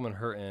that's a problem on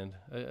her end.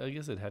 I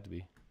guess it had to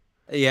be.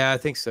 Yeah, I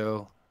think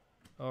so.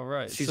 All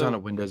right. She's on a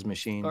Windows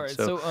machine. All right.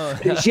 So,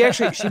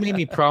 So, she made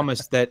me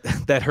promise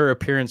that her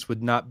appearance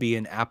would not be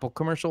an Apple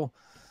commercial.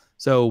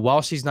 So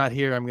while she's not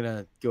here, I'm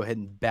gonna go ahead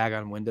and bag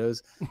on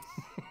Windows.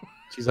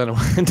 She's on a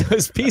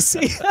Windows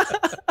PC.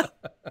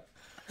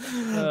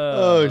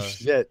 Oh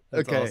shit!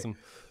 That's Okay. awesome.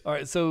 All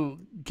right. So,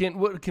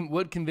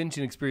 what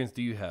convention experience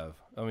do you have?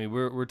 I mean,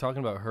 we're talking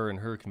about her and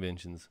her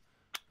conventions.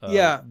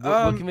 Yeah.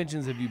 What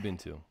conventions have you been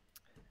to?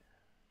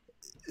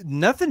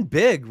 Nothing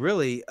big,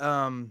 really.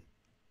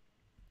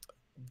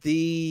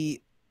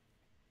 The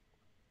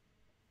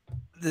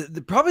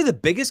probably the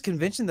biggest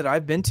convention that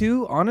I've been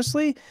to,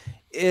 honestly,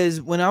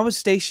 is when I was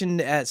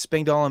stationed at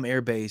Spangdahlem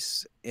Air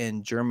Base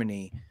in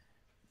Germany.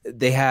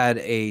 They had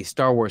a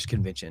Star Wars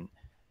convention,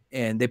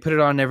 and they put it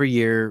on every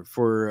year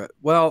for,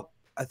 well,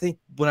 I think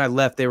when I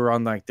left, they were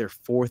on like their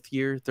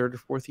third or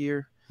fourth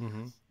year.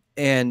 Mm-hmm.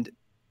 And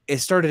it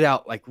started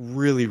out like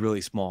really,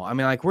 really small. I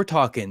mean, like we're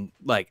talking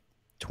like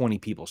 20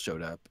 people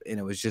showed up, and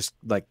it was just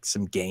like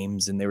some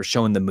games, and they were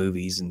showing the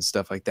movies and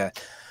stuff like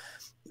that.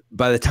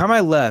 By the time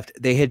I left,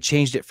 they had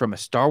changed it from a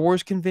Star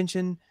Wars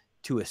convention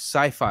to a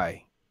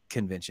sci-fi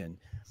convention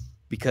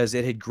because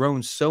it had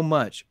grown so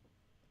much.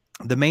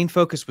 The main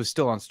focus was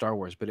still on Star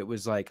Wars, but it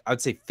was like, I'd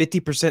say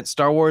 50%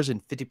 Star Wars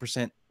and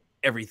 50%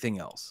 everything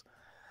else.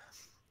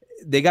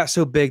 They got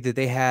so big that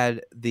they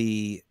had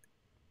the,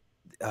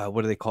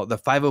 what do they call it? The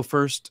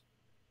 501st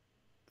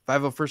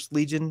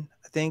Legion,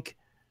 I think.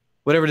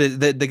 Whatever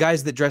the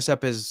guys that dress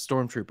up as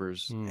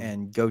stormtroopers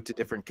and go to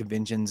different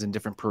conventions and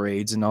different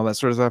parades and all that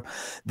sort of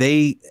stuff,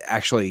 they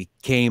actually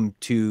came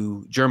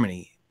to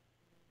Germany,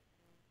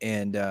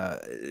 and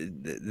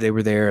they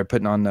were there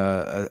putting on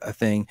a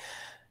thing.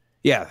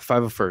 Yeah,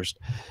 501st,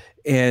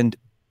 and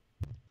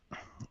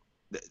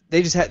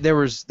they just had there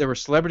were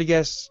celebrity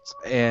guests,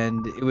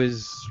 and it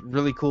was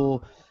really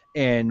cool.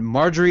 and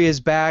Marjorie is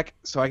back,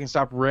 so I can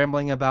stop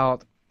rambling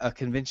about a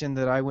convention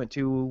that I went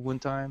to one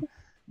time.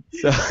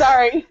 So,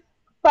 Sorry,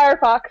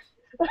 Firefox.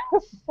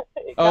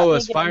 It got oh, me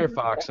it's again.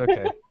 Firefox.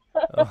 Okay.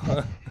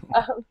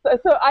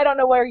 So I don't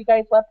know where you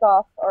guys left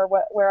off, or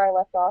where I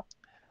left off.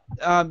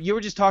 You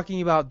were just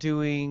talking about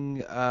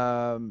doing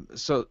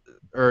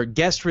or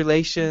guest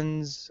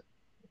relations,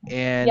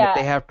 and if Yeah.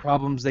 they have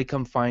problems, they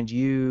come find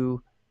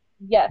you.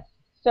 Yes.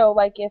 So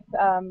like if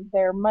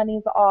their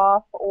money's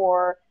off,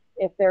 or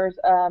if there's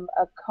a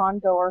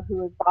congoer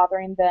who is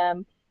bothering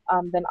them,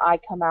 then I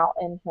come out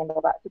and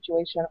handle that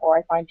situation, or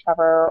I find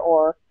Trevor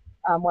or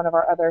one of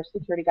our other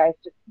security guys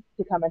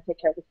to come and take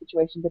care of the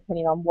situation,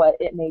 depending on what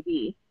it may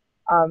be.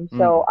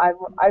 So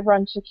I've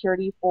run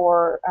security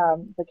for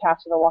the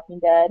cast of The Walking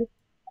Dead.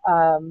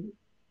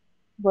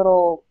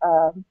 Little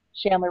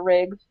Chandler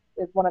Riggs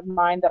is one of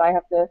mine that I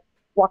have to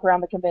walk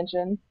around the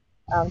convention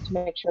to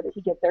make sure that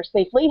he gets there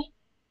safely.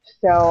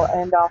 So,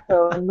 and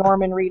also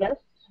Norman Reedus,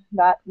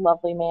 that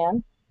lovely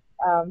man.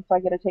 So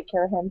I get to take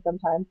care of him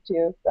sometimes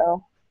too.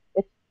 So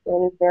it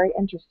is very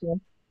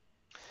interesting.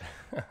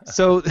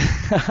 So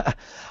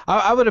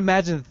I would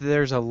imagine that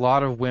there's a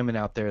lot of women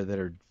out there that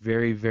are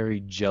very, very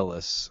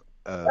jealous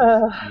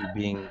of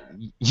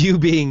you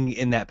being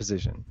in that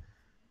position.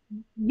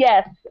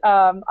 Yes,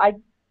 I've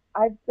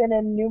been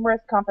in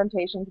numerous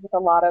confrontations with a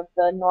lot of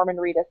the Norman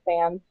Reedus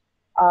fans.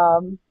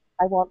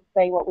 I won't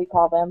say what we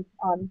call them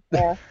on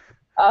there.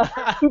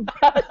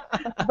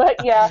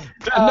 But yeah.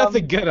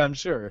 Nothing good, I'm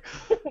sure.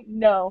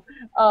 No.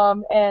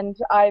 And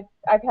I've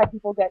had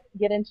people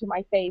get into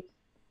my face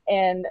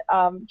and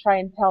try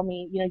and tell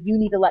me, you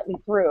need to let me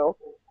through.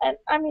 And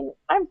I mean,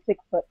 I'm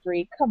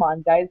 6'3". Come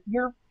on, guys.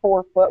 You're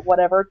 4 foot,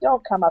 whatever.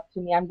 Don't come up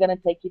to me. I'm gonna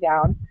take you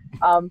down.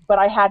 But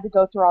I had to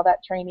go through all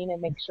that training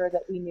and make sure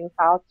that we knew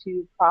how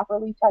to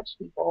properly touch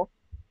people.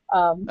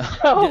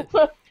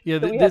 Yeah,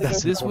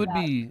 So this would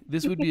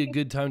be a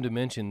good time to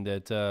mention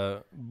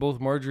that both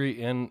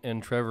Marjorie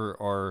and Trevor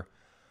are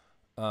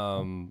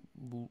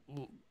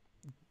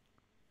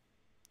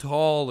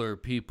taller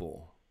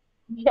people.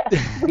 Yes,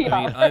 we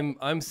are. I mean,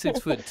 I'm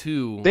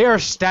 6'2". They are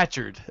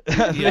statured.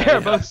 They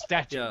are both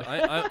statured.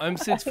 Yeah, I'm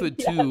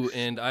 6'2",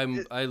 and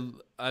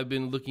I've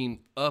been looking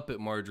up at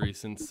Marjorie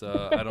since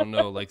I don't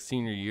know, like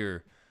senior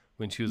year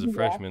when she was a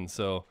freshman.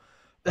 So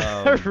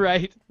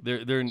right.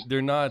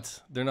 They're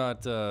not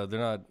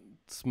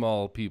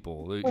small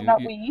people. We're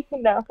not we,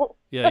 no.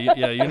 Yeah.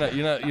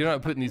 You're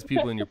not putting these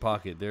people in your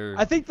pocket. They're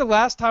I think the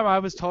last time I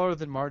was taller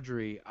than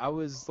Marjorie, I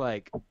was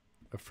like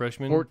a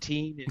freshman,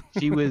 14, and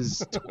she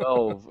was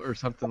 12 or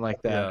something like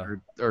that,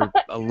 or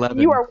 11.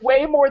 You are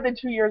way more than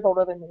 2 years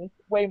older than me.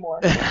 Way more.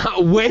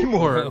 Way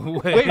more.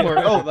 Way more.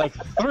 Oh, like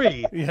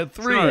 3. Yeah,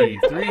 3.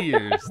 3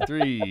 years.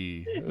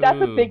 3. That's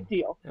Ooh. a big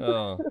deal.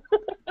 Oh.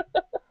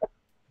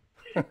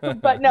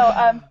 But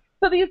no,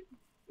 so these,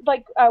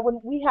 like, when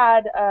we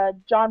had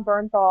John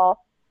Bernthal,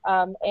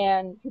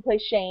 and who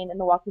plays Shane in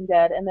The Walking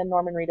Dead, and then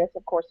Norman Reedus,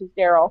 of course, who's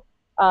Daryl,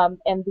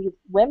 and these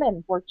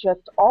women were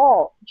just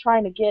all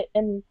trying to get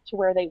into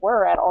where they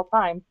were at all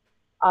times,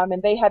 and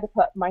they had to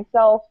put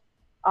myself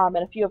and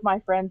a few of my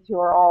friends who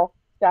are all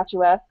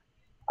statuesque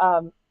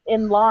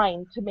in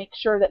line to make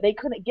sure that they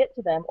couldn't get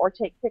to them or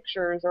take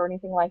pictures or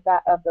anything like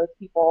that of those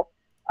people,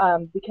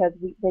 because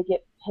they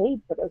get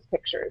paid for those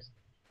pictures.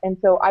 And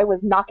so I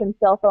was knocking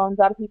cell phones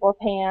out of people's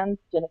hands,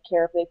 didn't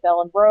care if they fell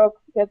and broke,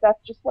 because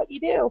that's just what you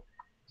do.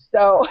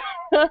 So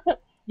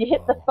you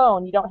hit the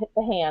phone, you don't hit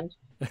the hand.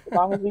 As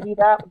long as we do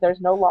that,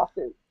 there's no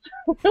lawsuits.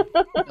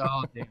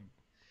 Oh, damn.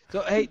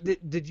 So, hey,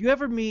 did you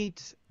ever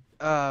meet,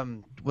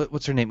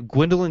 what's her name?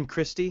 Gwendolyn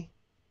Christie?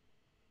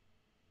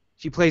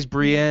 She plays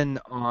Brienne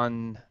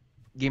on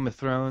Game of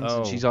Thrones,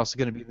 and she's also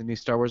going to be in the new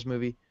Star Wars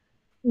movie.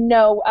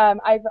 No,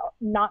 I've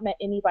not met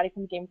anybody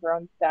from Game of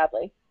Thrones,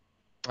 sadly.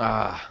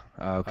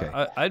 Okay.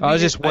 I was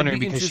just wondering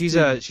because she's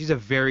a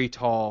very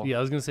tall. Yeah,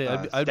 I was gonna say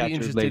I'd be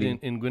interested lady.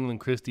 in Gwendolyn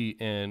Christie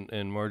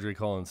and Marjorie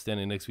Collins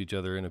standing next to each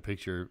other in a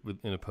picture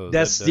in a pose.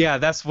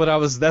 That's what I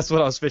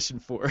was fishing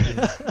for.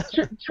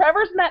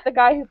 Trevor's met the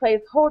guy who plays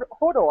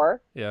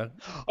Hodor. Yeah.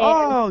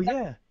 Oh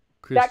yeah.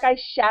 That guy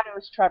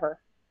shadows Trevor.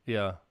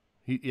 Yeah.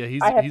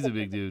 He's a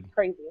big dude.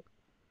 Crazy.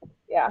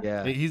 Yeah.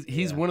 Yeah.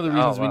 He's one of the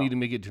reasons we need to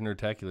make it to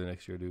Nerdtacular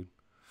next year, dude.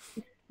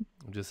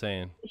 I'm just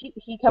saying.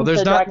 He comes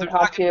to Dragon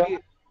Con too.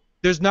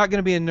 There's not going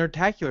to be a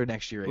Nerdtacular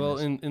next year. Well,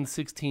 in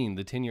 16,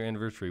 the 10-year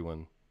anniversary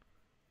one.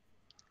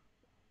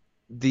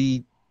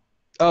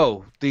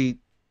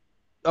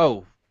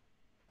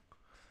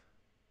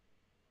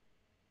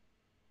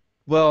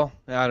 Well,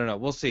 I don't know.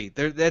 We'll see.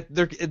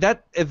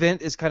 That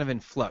event is kind of in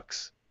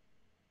flux,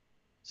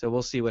 so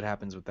we'll see what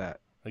happens with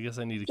that. I guess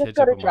I need to Just catch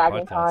go up to on my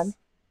Dragon podcast. Con.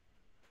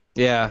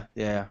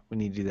 Yeah, we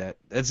need to do that.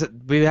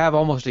 We have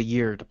almost a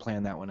year to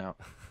plan that one out.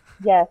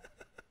 Yes.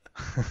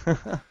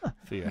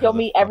 Figure out You'll how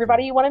meet the fuck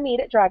everybody you want to meet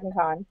at Dragon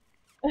Con.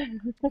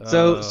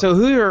 So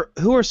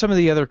who are some of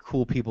the other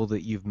cool people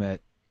that you've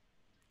met?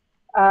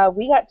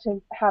 We got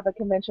to have a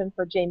convention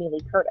for Jamie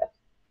Lee Curtis.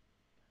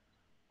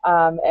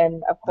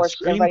 And of course,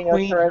 the Scream everybody knows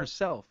Queen her as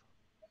herself.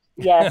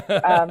 Yes,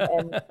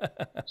 and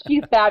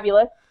she's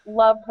fabulous.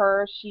 Love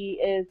her. She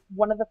is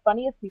one of the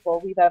funniest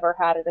people we've ever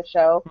had at a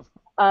show.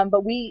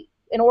 But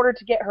in order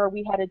to get her,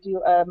 we had to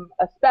do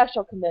a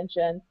special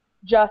convention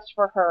just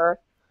for her.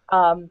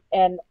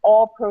 And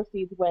all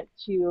proceeds went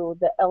to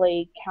the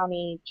LA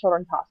County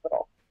Children's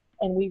Hospital.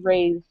 And we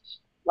raised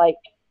like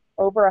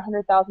over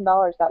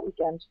 $100,000 that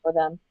weekend for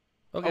them.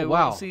 Okay, Oh,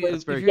 well, wow. see,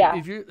 That's very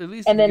if you're at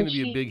least And if you're then going to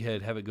be a she- big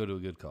head, have it go to a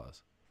good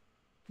cause.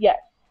 Yes.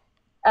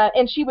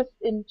 And she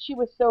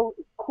was so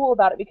cool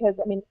about it because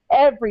I mean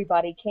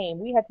everybody came.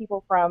 We had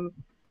people from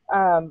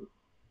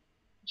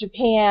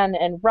Japan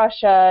and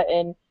Russia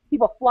and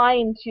people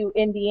flying to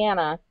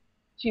Indiana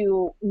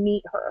to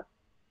meet her.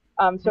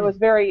 So it was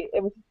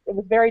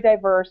very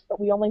diverse, but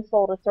we only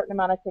sold a certain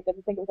amount of tickets.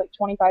 I think it was like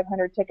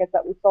 2,500 tickets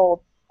that we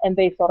sold, and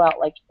they sold out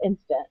like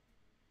instant.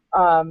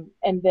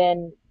 And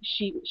then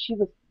she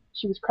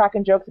was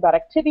cracking jokes about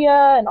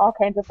Activia and all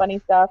kinds of funny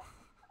stuff.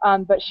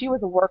 But she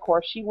was a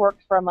workhorse. She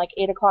worked from like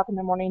 8 o'clock in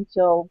the morning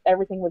till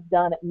everything was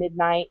done at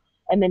midnight,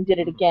 and then did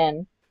it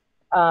again.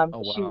 Oh,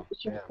 wow.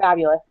 She was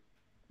fabulous.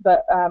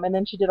 But and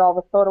then she did all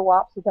the photo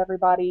ops with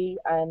everybody,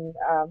 and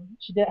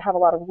she didn't have a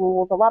lot of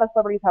rules. A lot of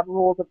celebrities have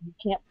rules of you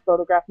can't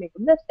photograph me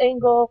from this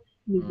angle,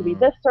 you need to be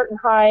this certain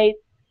height,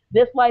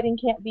 this lighting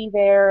can't be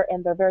there,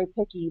 and they're very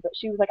picky. But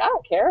she was like, I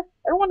don't care.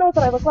 Everyone knows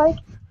what I look like.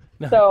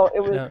 So it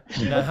was.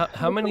 Now,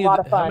 how was many a lot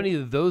of fun. how many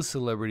of those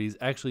celebrities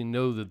actually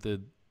know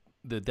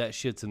that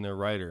shit's in their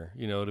rider?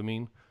 You know what I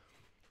mean?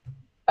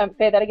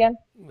 Say that again.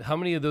 How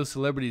many of those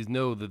celebrities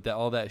know that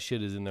all that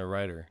shit is in their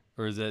rider?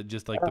 Or is that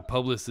just like the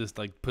publicist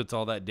like puts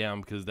all that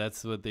down because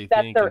that's what they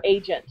That's think? their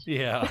agent.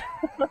 Yeah.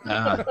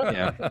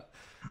 Yeah.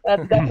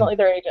 That's definitely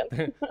their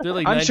agent. They're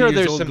like I'm 90 sure years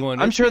there's old some.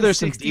 going, I'm "It's sure been there's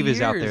some 60 divas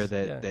out there years."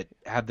 that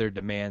have their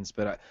demands,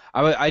 but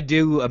I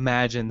do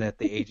imagine that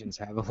the agents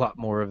have a lot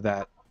more of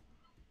that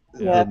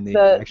Yes, than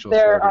the actual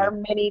there are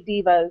celebrity.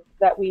 many divas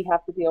that we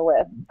have to deal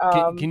with.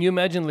 Can you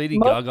imagine Lady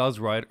Gaga's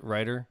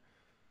rider?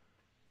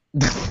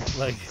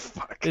 Like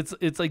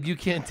it's like you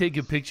can't take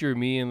a picture of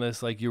me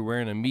unless like you're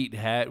wearing a meat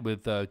hat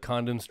with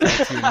condom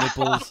strapped to your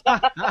nipples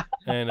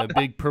and a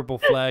big purple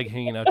flag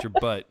hanging out your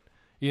butt.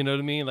 You know what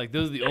I mean? Like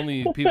those are the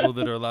only people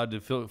that are allowed to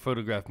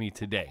photograph me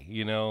today.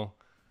 You know.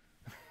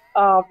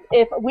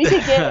 If we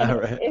could get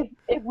Right.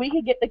 if we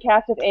could get the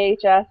cast of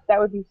AHS, that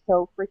would be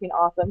so freaking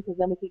awesome. Because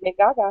then we could get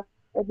Gaga.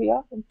 That'd be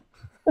awesome.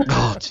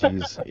 Oh,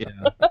 jeez.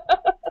 Yeah.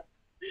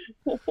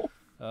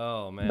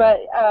 Oh man.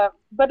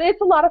 But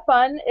it's a lot of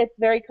fun. It's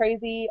very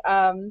crazy.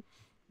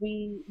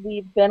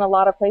 We've been a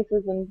lot of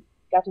places and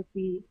got to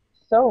see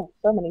so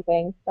many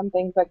things. Some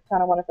things I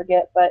kind of want to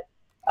forget, but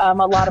a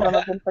lot of them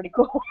have been pretty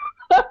cool.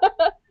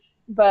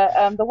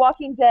 But The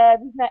Walking Dead,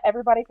 we've met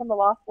everybody from the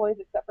Lost Boys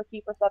except for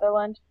Kiefer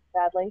Sutherland,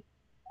 sadly.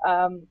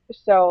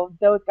 So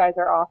those guys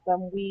are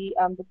awesome. The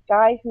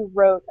guy who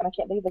wrote, and I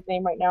can't think of his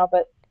name right now,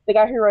 but the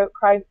guy who wrote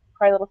Cry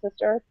Little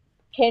Sister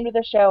came to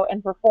the show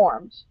and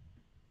performed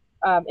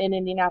in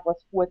Indianapolis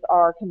with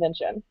our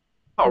convention.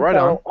 Oh, And right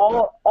so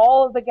on.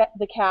 all of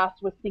the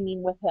cast was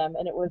singing with him,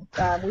 and it was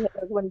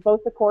when both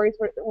the Coreys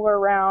were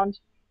around,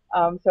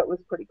 so it was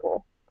pretty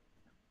cool.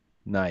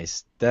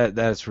 Nice.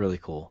 That's really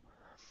cool.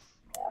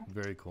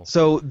 Very cool.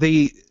 So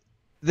this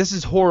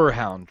is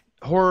Whorehound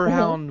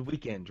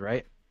Weekend,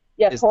 right?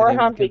 Yes, Is the name of the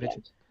Whorehound convention?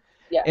 Weekend.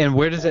 Yeah. And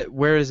where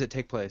does it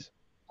take place?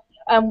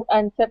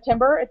 In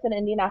September, it's in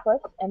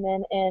Indianapolis, and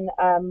then in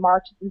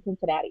March, it's in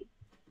Cincinnati.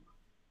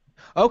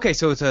 Okay,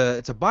 so it's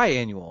a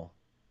biannual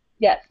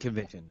Yes.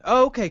 convention.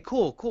 Oh, okay,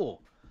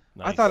 cool.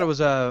 I Nice. thought it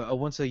was a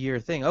once a year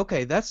thing.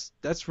 Okay, that's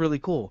really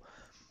cool.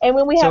 And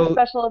when we have So-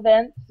 special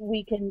events,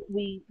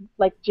 we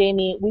like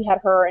Jamie, we had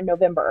her in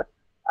November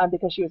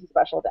because she was a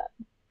special event.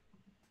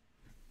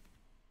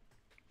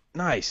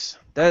 Nice.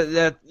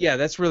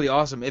 That's really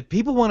awesome. If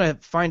people want to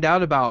find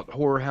out about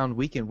Whorehound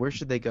Weekend, where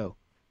should they go?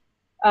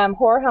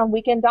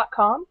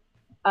 Whorehoundweekend.com,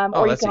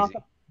 Oh, that's easy.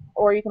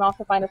 Or you can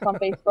also find us on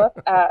Facebook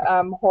at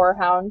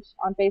Whorehound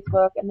on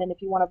Facebook, and then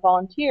if you want to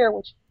volunteer,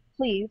 which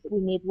please, we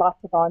need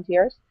lots of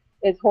volunteers,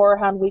 is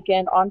Whorehound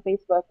Weekend on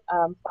Facebook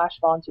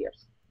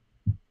 /volunteers.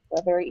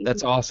 So very easy.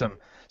 That's awesome.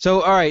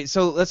 So all right,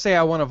 so let's say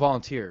I want to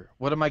volunteer.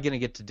 What am I going to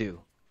get to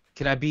do?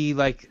 Can I be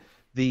like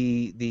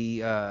the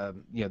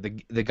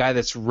guy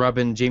that's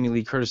rubbing Jamie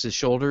Lee Curtis's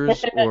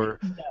shoulders, or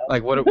No.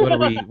 like what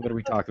are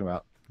we talking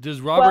about?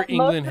 Does Robert Well,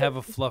 most Englund of- have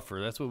a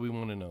fluffer? That's what we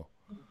want to know.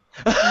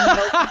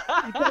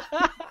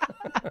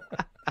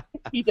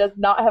 He does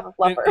not have a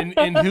fluffer.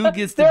 And who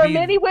gets to There are be?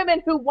 many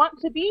women who want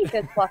to be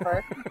his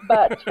fluffer,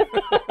 but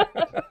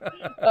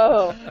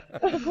oh,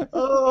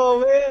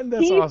 Oh man,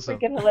 that's he's awesome.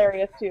 freaking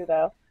hilarious too,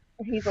 though.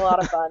 He's a lot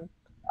of fun.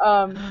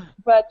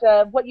 But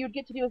what you would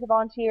get to do as a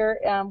volunteer,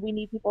 we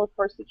need people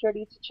for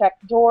security to check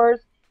doors,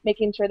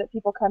 making sure that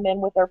people come in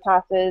with their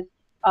passes.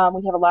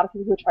 We have a lot of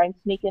people who try and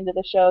sneak into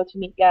the show to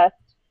meet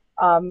guests,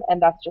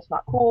 and that's just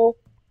not cool.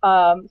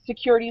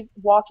 Security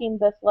walking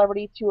the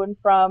celebrity to and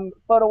from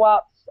photo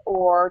ops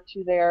or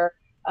to their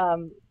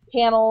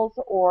panels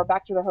or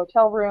back to their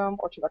hotel room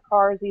or to their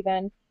cars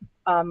even.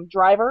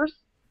 Drivers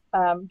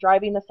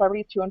driving the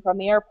celebrities to and from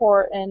the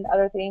airport and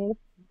other things.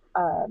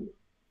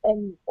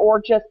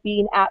 or just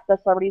being at the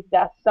celebrity's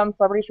desk. Some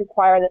celebrities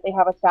require that they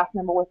have a staff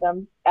member with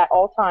them at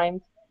all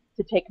times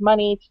to take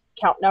money,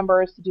 to count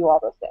numbers, to do all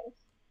those things.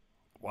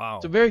 Wow.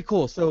 So very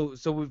cool. So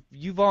if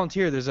you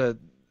volunteer, there's a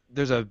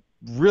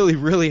really,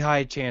 really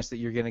high chance that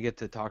you're going to get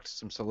to talk to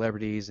some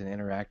celebrities and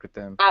interact with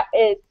them.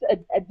 It's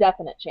a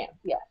definite chance,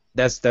 yes.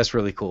 That's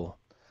really cool.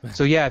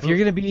 So yeah, if you're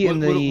going to be in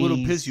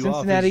the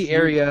Cincinnati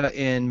area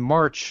in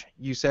March,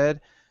 you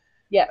said,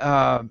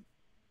 Yeah.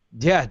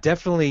 yeah,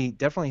 definitely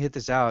hit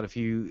this out if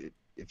you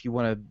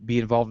want to be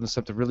involved in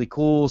something really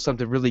cool,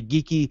 something really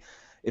geeky.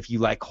 If you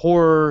like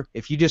horror,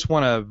 if you just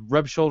want to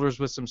rub shoulders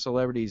with some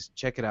celebrities,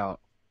 check it out.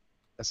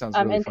 That sounds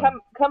really and fun.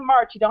 come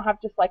March, you don't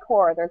have just like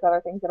horror. There's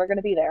other things that are going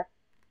to be there.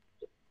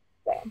 Just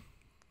saying.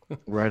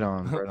 Right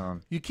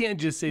on. You can't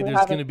just say We there's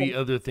haven't going to be been-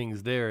 other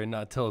things there and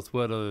not tell us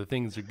what other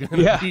things are going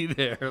to Yeah. be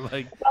there.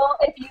 Like, Well,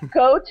 if you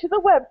go to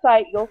the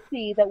website, you'll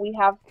see that we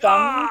have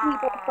some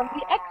people from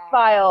the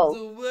X-Files.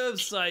 the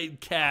website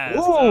cast.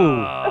 Ooh,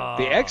 Oh.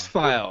 the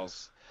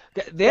X-Files.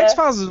 The Yeah.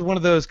 X-Files is one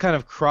of those kind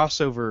of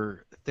crossover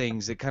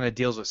things that kind of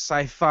deals with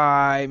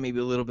sci-fi,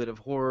 maybe a little bit of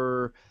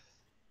horror.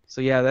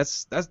 So yeah,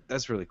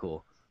 that's really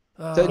cool.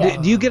 So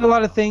do you get a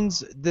lot of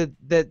things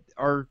that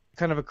are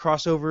kind of a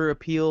crossover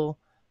appeal?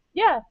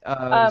 Yeah.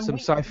 Some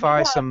we sci-fi,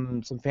 have-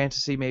 some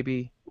fantasy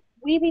maybe.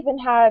 We've even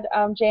had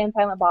Jay and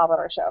Silent Bob on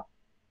our show.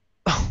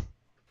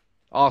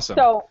 Awesome.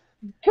 So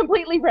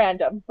completely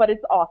random, but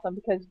it's awesome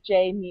because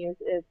Jay Muse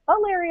is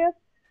hilarious.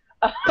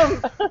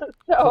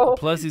 So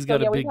Plus, he's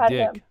got yeah, a we've big had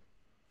dick. him.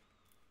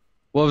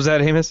 What was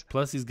that, Amos?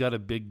 Plus, he's got a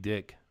big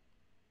dick.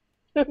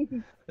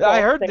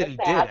 I heard they that were he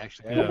sad. did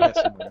actually. I heard that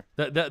somewhere.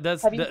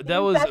 Have you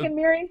seen was. Zack and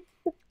Miri?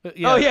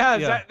 Oh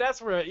yeah,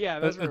 that's where. Yeah,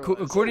 that's where. it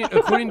was.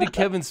 According to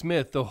Kevin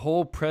Smith, the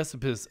whole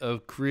premise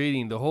of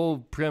creating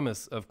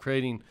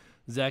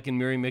Zack and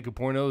Miri Make a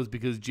Porno is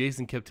because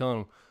Jason kept telling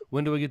him,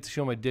 "When do I get to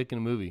show my dick in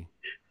a movie?"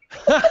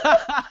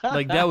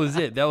 Like that was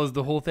it. That was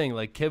the whole thing.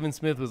 Like Kevin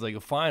Smith was like,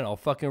 "Fine, I'll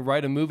fucking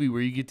write a movie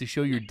where you get to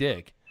show your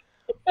dick,"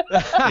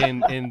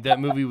 and that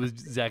movie was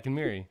Zack and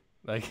Miri.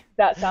 Like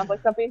That sounds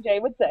like something Jay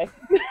would say.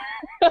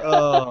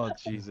 Oh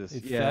Jesus!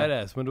 it's Yeah, fat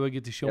ass. When do I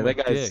get to show Yeah, my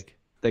that guy's- dick?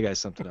 that guy's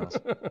something else.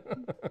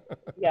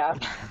 Yeah.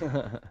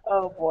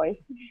 Oh boy.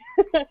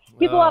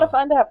 He's a lot of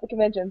fun to have at the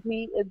conventions.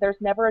 There's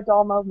never a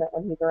dull moment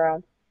when he's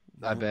around.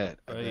 I bet.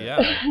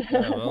 Yeah.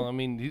 Well, I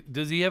mean,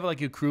 does he have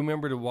like a crew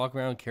member to walk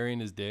around carrying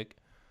his dick?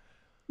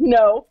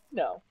 No, he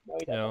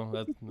doesn't. No,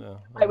 that's no.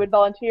 I would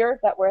volunteer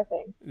if that were a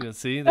thing. Yeah,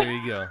 see, there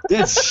you go.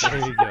 Did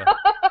There you go.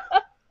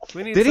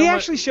 We need he someone-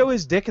 actually show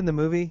his dick in the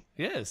movie?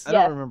 Yes. I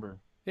Yes. don't remember.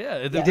 Yeah,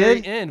 at the Yeah.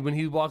 very Did? end when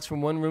he walks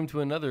from one room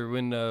to another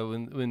when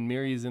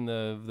Mary's in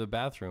the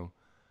bathroom.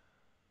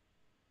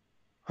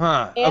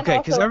 Huh? And Okay,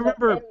 because also I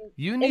remember.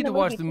 You in need the to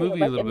watch movie the too, movie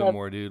like a little in bit the-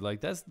 more, dude.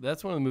 Like that's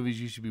one of the movies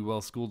you should be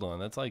well schooled on.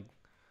 That's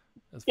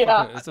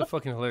Yeah. it's a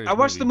fucking hilarious. I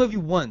watched the movie.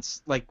 movie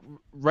once, like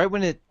right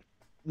when it.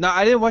 No,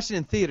 I didn't watch it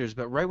in theaters,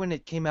 but right when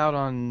it came out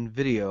on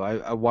video,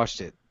 I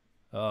watched it.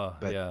 Oh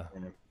But yeah. you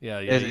know. Yeah.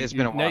 It's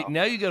been a while.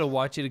 Now you got to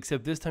watch it.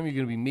 Except this time you're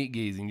gonna be meat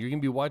gazing. You're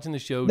gonna be watching the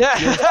show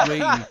just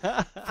waiting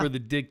for the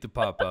dick to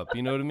pop up.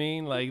 You know what I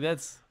mean? Like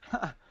that's.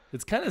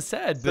 It's kind of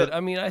sad, but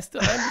I mean, I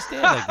understand.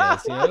 I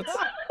guess you know. It's,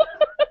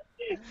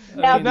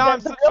 Now, Now I'm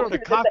the some real sort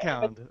of truth is that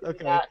cockhound. Amos is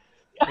Okay. not.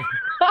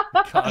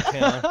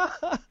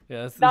 cockhound.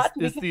 Yeah, Not to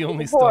be it's the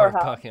only confused with star of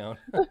Whorehound.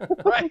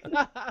 cockhound. Right.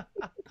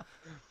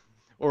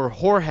 Or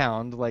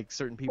whorehound, like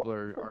certain people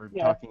are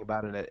Yeah. talking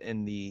about it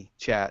in the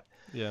chat.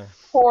 Yeah.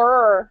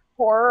 Horror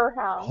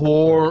hound.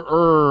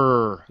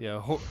 Horror. Yeah,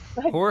 I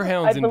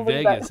Whorehound's in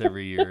believe that. Vegas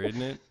every year,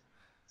 isn't it?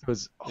 It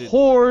was It-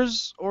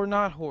 whores or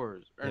not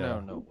whores? Or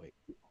Yeah. no, wait.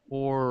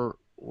 Horror.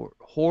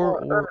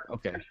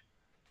 Okay.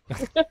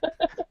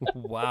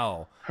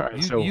 Wow. All right.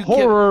 You- So you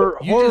horror.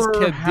 You just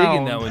horror kept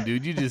digging that hound. one,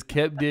 dude. You just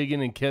kept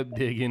digging and kept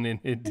digging, and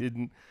it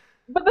didn't.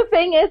 But the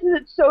thing is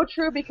it's so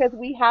true because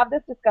we have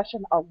this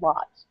discussion a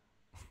lot.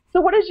 So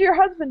what does your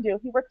husband do?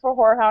 He works for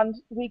Whorehound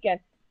Weekend.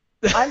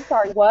 I'm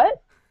sorry,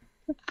 what?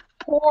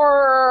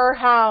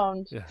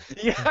 Whorehound. Yeah.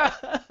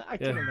 Yeah, I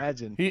can Yeah.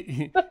 imagine.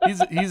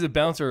 He's a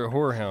bouncer at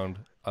Whorehound.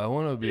 I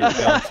want to be a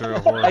bouncer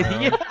at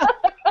Whorehound. Yeah.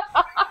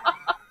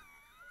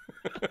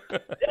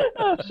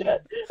 Oh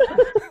shit.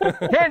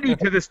 Candy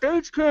to the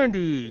stage,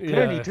 candy.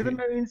 Candy Yeah. to the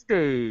main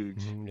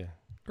stage. Yeah.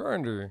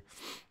 Grinder.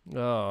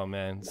 Oh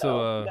man.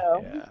 So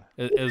No.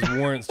 Yeah. as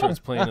Warrant starts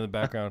playing in the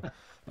background.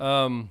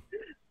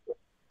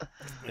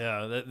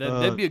 Yeah,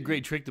 that'd be a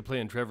great trick to play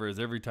in Trevor. Is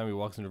every time he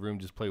walks in the room,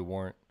 just play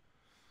Warrant.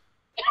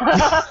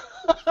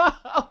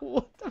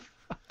 What the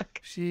fuck?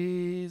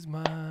 She's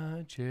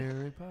my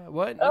cherry pie.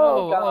 What?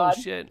 Oh, No. God.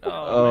 Shit. Oh,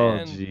 Oh,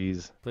 man.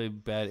 jeez. Play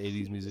bad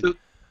 80s music. So-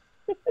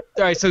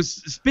 All right, so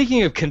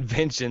speaking of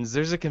conventions,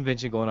 there's a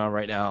convention going on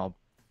right now.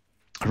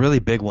 A really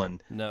big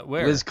one. No,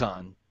 where?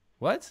 BlizzCon.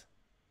 What?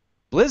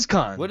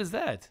 BlizzCon. What is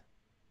that?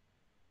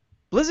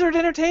 Blizzard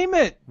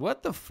Entertainment.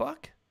 What the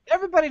fuck?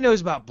 Everybody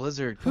knows about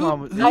Blizzard. Come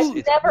on. I've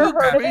never who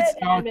heard of creates it,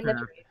 and I'm in the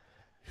trade.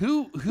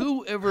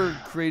 Who ever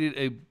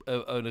created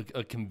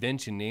a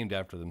convention named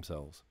after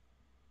themselves?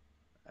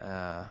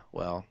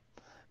 Well,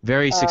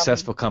 Very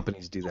successful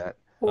companies do that.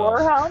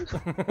 Whorehound.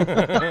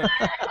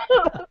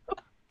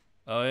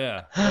 Oh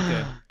yeah.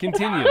 Okay.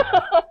 Continue.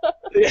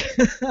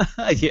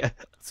 Yeah.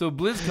 So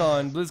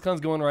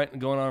BlizzCon's going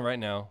on right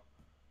now.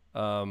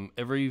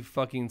 Every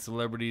fucking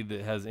celebrity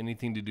that has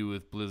anything to do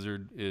with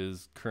Blizzard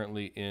is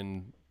currently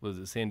in, was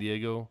it San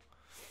Diego?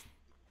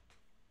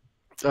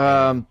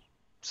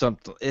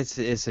 Something.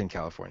 It's in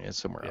California. It's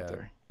somewhere out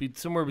there.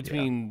 Somewhere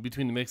between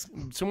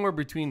somewhere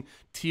between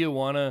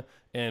Tijuana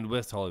and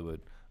West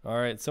Hollywood. All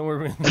right,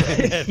 somewhere in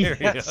that area.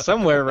 Yeah,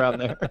 somewhere around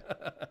there.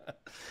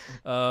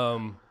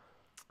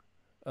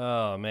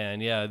 Oh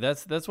man, yeah,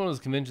 that's one of those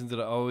conventions that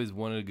I always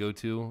wanted to go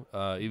to.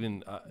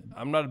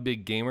 I'm not a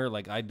big gamer.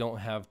 Like, I don't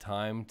have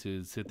time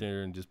to sit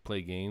there and just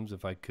play games.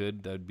 If I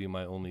could, that would be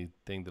my only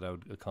thing that I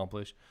would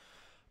accomplish.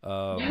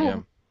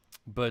 Yeah.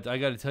 But I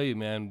got to tell you,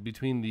 man,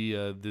 between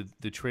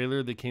the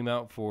trailer that came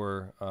out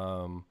for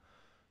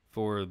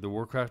the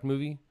Warcraft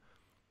movie,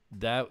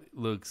 that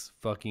looks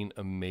fucking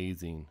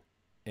amazing.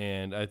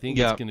 And I think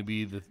it's going to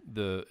be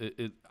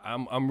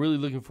I'm really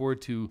looking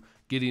forward to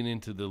getting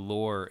into the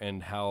lore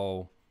and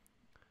how,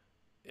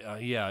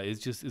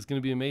 it's going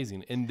to be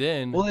amazing. And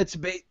then, well,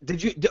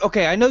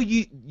 okay, I know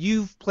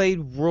you've played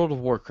World of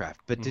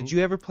Warcraft, but did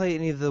you ever play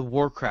any of the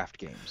Warcraft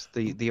games,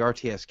 the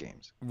RTS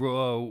games?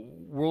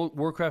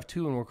 Warcraft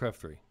 2 and Warcraft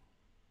 3.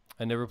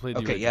 I never played the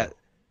original. Yeah.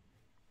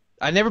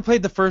 I never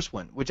played the first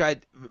one,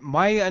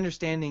 my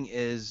understanding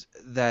is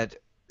that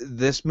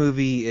this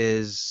movie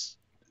is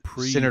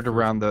centered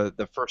around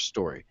the first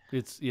story.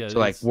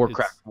 Like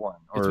Warcraft 1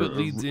 or what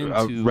leads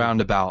into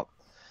roundabout.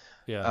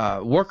 Yeah.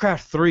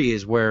 Warcraft 3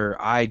 is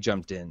where I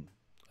jumped in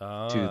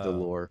to the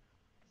lore.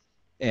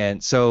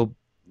 And so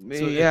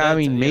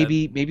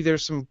maybe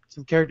there's some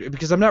character,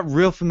 because I'm not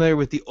real familiar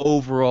with the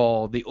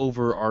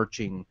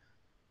overarching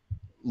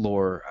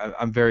lore.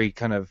 I'm very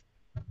kind of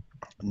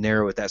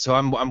narrow with that. So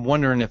I'm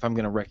wondering if I'm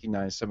going to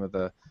recognize some of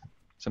the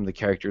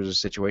characters or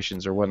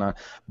situations or whatnot.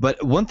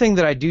 But one thing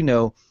that I do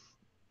know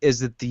is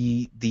that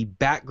the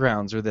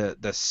backgrounds or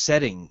the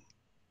setting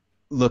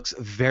looks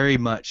very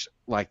much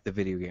like the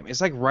video game.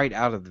 It's like right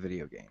out of the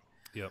video game.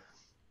 Yep.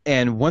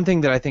 And one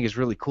thing that I think is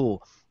really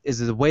cool is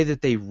the way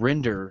that they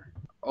render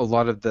a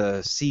lot of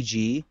the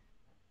CG.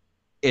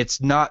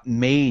 It's not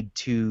made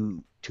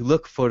to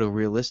look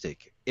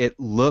photorealistic. It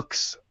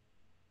looks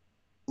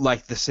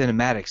like the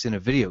cinematics in a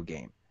video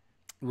game.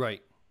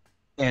 Right.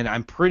 And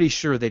I'm pretty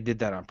sure they did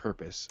that on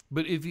purpose.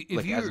 But if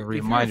you're as a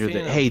reminder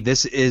that hey,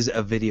 this is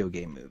a video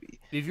game movie.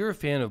 If you're a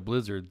fan of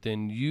Blizzard,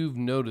 then you've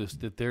noticed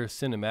that their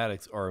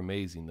cinematics are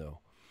amazing, though.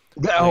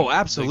 Oh,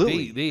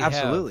 absolutely. They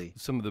absolutely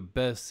have some of the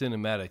best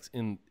cinematics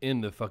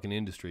in the fucking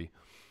industry.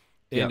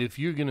 And if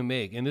you're gonna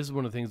make, and this is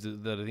one of the things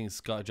that I think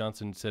Scott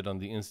Johnson said on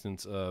the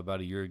instance about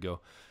a year ago,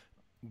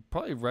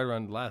 probably right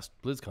around last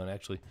BlizzCon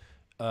actually.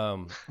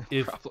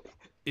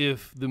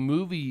 If the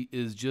movie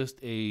is just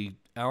a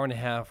hour and a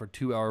half or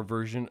 2 hour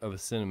version of a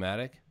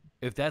cinematic,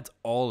 if that's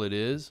all it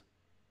is,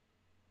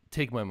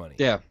 take my money.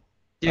 Yeah.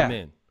 I'm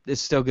in. It's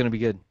still going to be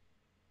good.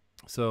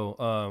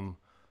 So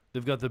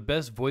they've got the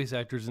best voice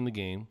actors in the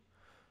game.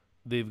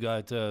 They've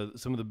got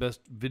some of the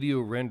best video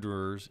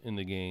renderers in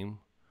the game.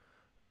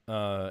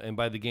 And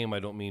by the game, I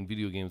don't mean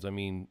video games. I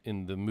mean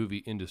in the movie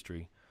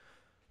industry.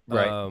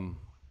 Right.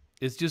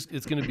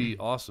 It's going to be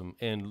awesome.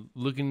 And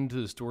looking into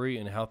the story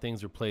and how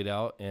things are played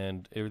out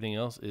and everything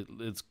else, it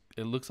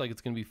looks like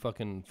it's going to be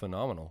fucking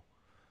phenomenal.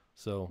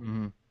 So,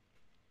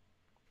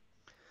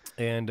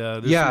 and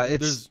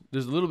there's a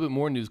little bit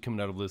more news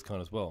coming out of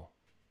BlizzCon as well.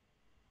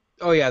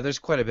 Oh yeah, there's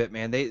quite a bit,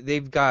 man.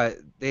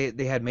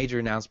 They had major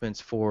announcements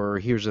for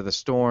Heroes of the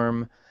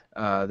Storm.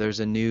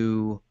 There's a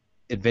new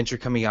adventure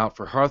coming out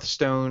for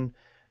Hearthstone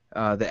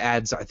that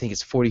adds, I think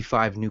it's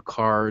 45 new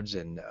cards,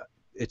 and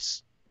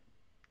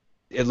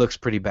it looks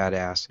pretty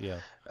badass.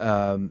 Yeah.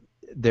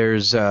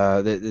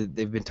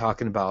 They've been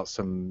talking about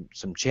some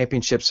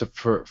championships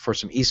for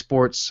some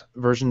esports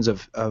versions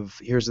of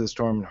Heroes of the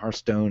Storm and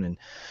Hearthstone and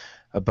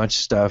a bunch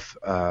of stuff.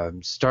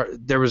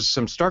 There was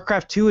some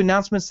StarCraft 2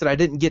 announcements that I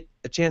didn't get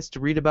a chance to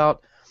read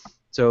about,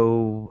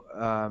 so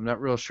I'm not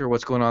real sure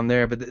what's going on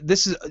there. But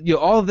this is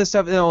all of this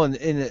stuff.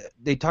 And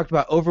they talked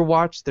about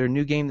Overwatch, their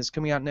new game that's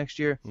coming out next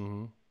year.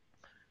 Mm-hmm.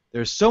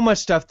 There's so much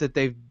stuff that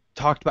they've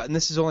talked about, and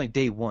this is only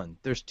day one.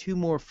 There's 2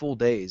 more full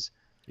days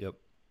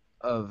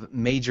of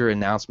major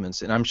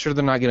announcements, and I'm sure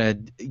they're not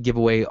going to give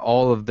away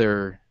all of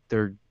their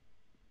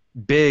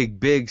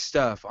big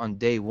stuff on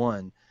day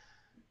one.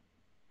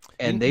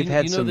 And they've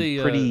had some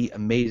pretty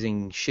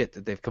amazing shit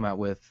that they've come out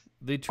with.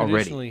 They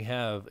traditionally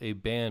have a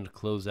band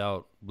close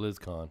out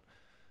BlizzCon,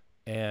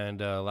 and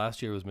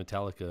last year was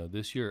Metallica.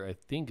 This year, I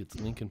think it's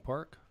Linkin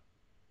Park.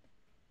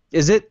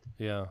 Is it?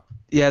 Yeah.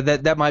 Yeah,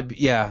 that might be.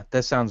 Yeah,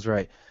 that sounds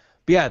right.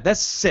 But yeah, that's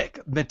sick.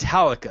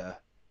 Metallica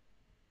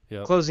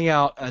closing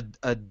out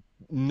a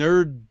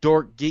nerd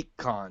dork geek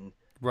con.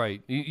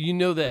 Right. You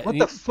know that. What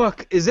the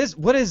fuck is this?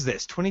 What is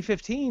this?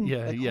 2015?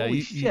 Yeah, like, yeah.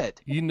 Holy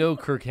shit. You know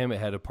Kirk Hammett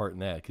had a part in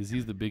that because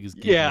he's the biggest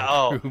geek in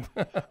the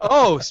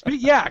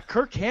group.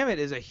 Kirk Hammett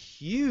is a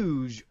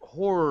huge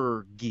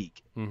horror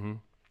geek. Mm-hmm.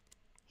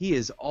 he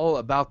is all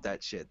about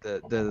that shit.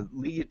 The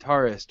lead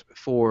guitarist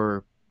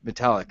for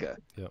Metallica.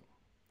 Yep.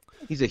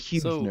 He's a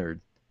huge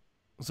nerd.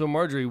 So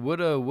Marjorie, what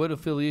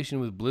affiliation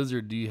with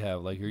Blizzard do you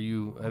have? Like, have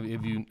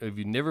you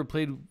never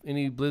played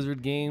any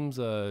Blizzard games?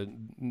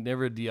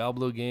 Never a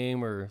Diablo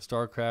game or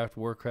StarCraft,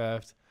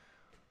 Warcraft,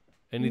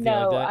 anything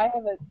like that? No,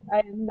 I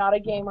am not a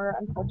gamer,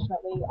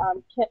 unfortunately.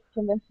 Kit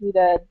convinced me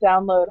to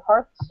download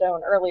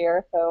Hearthstone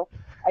earlier, so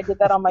I did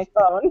that on my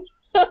phone.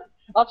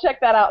 I'll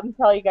check that out and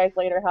tell you guys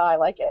later how I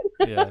like it.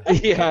 Yeah.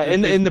 Yeah.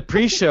 In the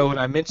pre-show when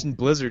I mentioned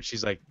Blizzard,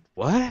 she's like,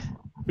 "What?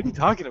 What are you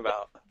talking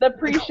about?" The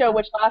pre-show,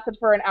 which lasted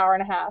for an hour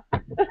and a half.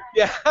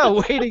 Yeah,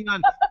 waiting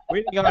on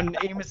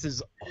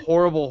Amos's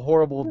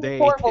horrible day.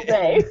 Horrible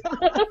day.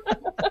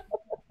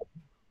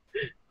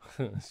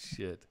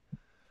 Shit.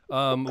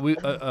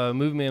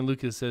 Movie Man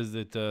Lucas says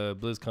that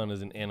BlizzCon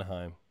is in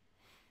Anaheim.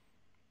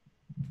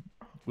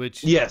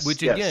 Which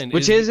again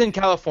is in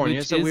California,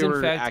 which so is we were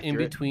in fact accurate. in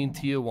between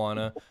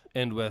Tijuana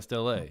and West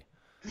LA.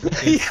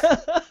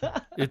 Yeah.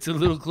 It's a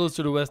little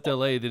closer to West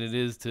LA than it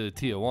is to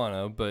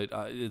Tijuana, but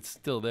it's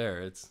still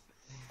there. It's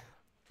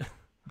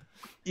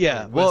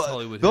Yeah, West well,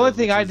 Hollywood the only Hills,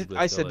 thing which is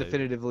I West said LA.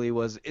 definitively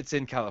was it's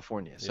in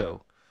California,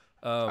 so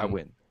I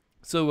win.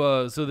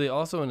 So they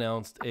also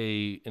announced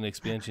an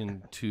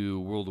expansion to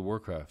World of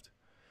Warcraft.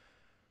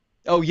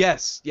 Oh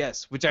yes,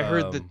 which I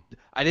heard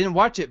I didn't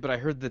watch it, but I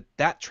heard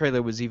that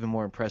trailer was even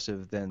more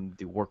impressive than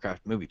the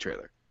Warcraft movie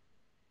trailer.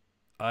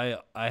 I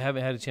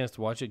haven't had a chance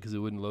to watch it because it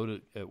wouldn't load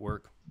it at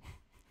work.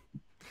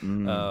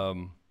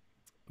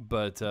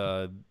 But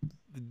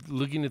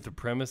looking at the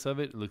premise of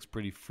it, it looks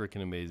pretty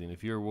freaking amazing.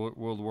 If you're a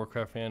World of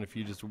Warcraft fan, if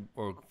you just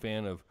are a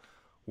fan of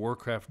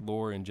Warcraft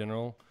lore in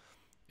general,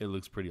 it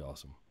looks pretty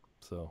awesome.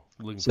 So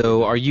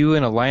are you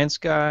an Alliance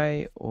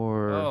guy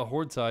or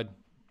Horde side?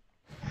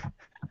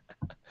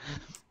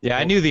 Yeah,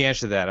 I knew the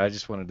answer to that. I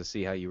just wanted to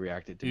see how you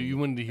reacted to You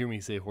wanted to hear me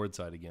say Horde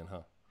side again,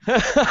 huh?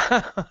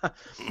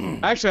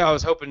 Actually, I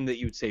was hoping that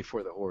you would say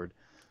for the Horde.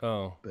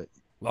 Oh, but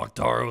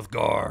Loktar with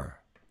Gar.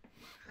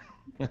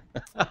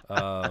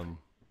 I'm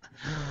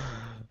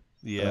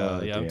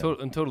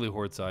totally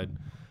Horde side,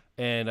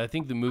 and I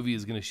think the movie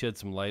is going to shed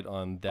some light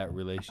on that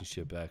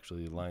relationship,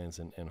 actually, Alliance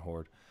and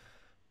Horde.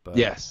 But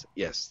yes,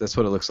 that's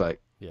what it looks like.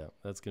 Yeah,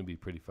 that's going to be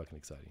pretty fucking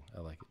exciting.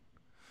 I like it.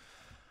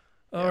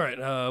 All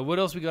right, what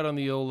else we got on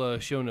the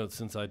old show notes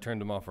since I turned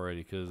them off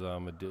already because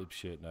I'm a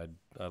dipshit and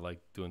I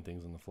like doing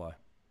things on the fly.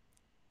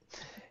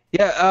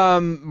 Yeah,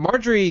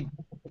 Marjorie,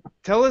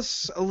 tell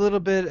us a little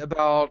bit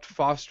about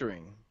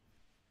fostering.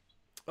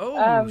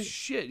 Oh,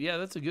 shit. Yeah,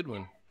 that's a good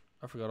one.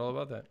 I forgot all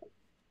about that.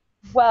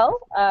 Well,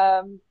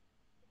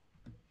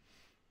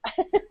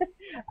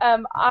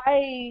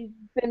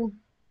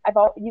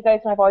 you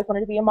guys know I've always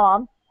wanted to be a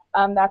mom.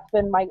 That's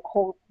been my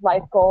whole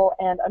life goal,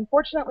 and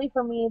unfortunately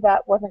for me,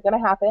 that wasn't going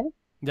to happen.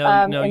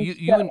 Now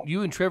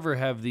you and Trevor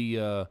have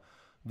the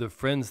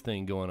Friends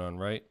thing going on,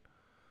 right?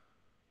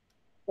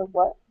 The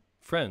what?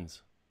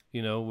 Friends.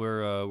 You know,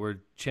 where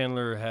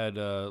Chandler had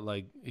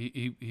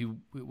he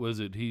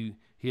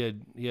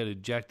had a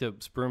jacked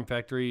up sperm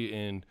factory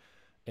and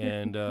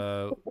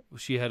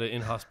she had an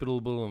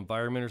inhospitable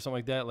environment or something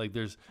like that. Like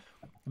there's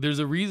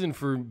a reason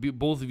for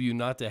both of you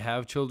not to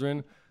have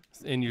children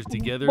and you're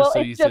together. Well, so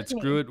you said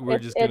screw it. We're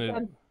just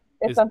gonna.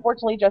 It's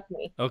unfortunately just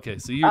me. Okay,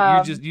 so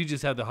you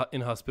just have the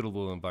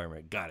inhospitable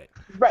environment. Got it.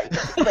 Right.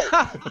 Thanks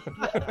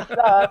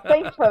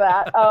for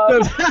that.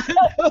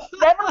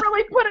 Never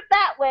really put it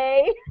that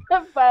way,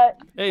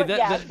 but hey,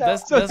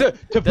 that's to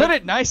put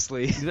it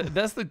nicely.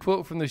 That's the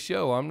quote from the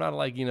show. I'm not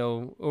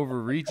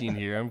overreaching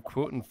here. I'm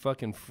quoting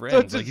fucking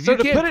Friends. If you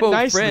can't quote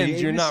nicely,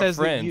 Friends, you're not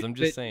friends. I'm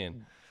just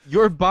saying.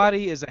 Your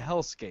body is a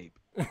hellscape,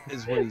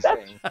 is what he's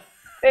saying.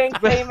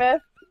 Thanks, Amos.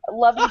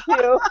 Love you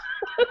too.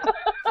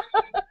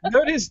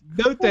 Note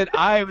that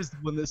I was the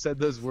one that said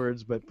those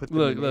words, but put them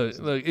look.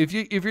 If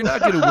you're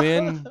not gonna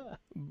win,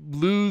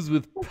 lose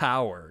with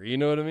power. You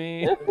know what I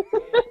mean?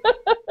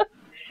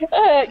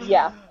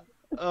 Yeah.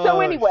 So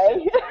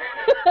anyway.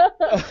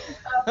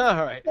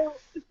 All right.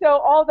 So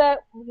all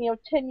that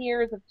 10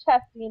 years of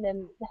testing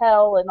and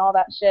hell and all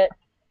that shit,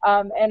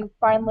 and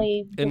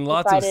finally. And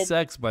lots of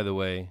sex, by the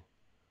way.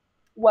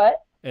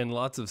 What? And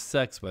lots of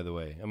sex, by the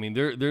way. I mean,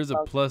 there's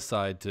a plus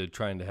side to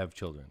trying to have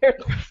children.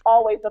 There's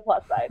always a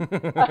plus side.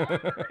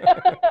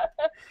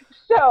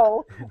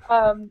 So,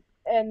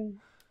 and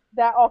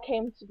that all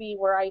came to be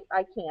where I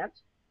can't.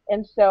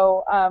 And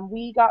so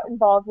we got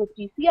involved with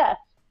DCS,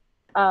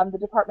 the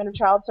Department of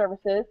Child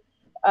Services.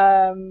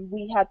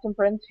 We had some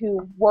friends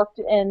who worked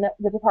in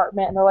the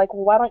department, and they're like,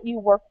 well, why don't you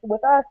work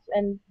with us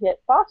and get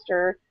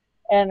fostered?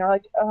 And they're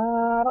like,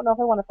 I don't know if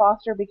I want to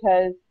foster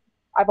because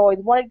I've always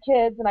wanted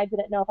kids, and I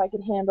didn't know if I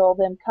could handle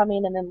them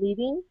coming and then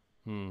leaving.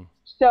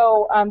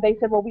 So they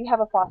said, well, we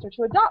have a foster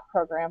to adopt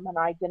program, and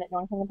I didn't know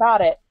anything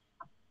about it.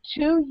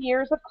 2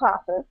 years of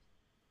classes,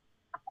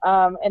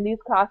 and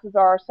these classes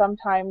are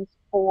sometimes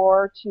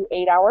 4 to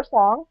 8 hours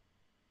long,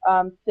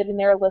 sitting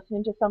there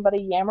listening to somebody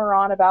yammer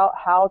on about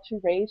how to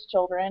raise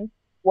children,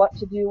 what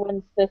to do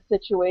in this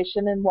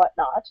situation and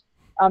whatnot,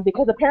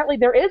 because apparently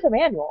there is a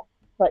manual.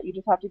 but you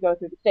just have to go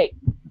through the state.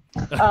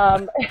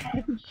 Um,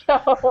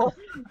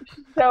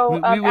 so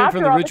We went after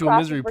from the all Ritual the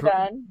classes Misery were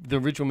done, the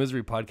Ritual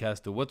Misery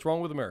podcast to What's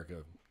Wrong with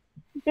America.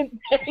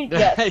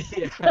 yes.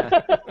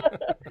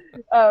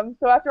 Yeah.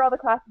 So after all the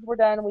classes were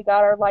done, we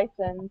got our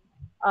license,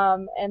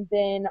 and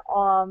then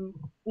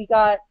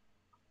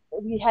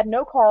we had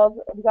no calls.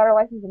 We got our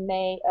license in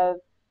May of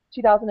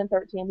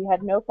 2013. We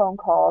had no phone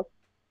calls.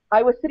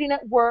 I was sitting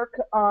at work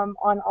on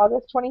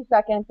August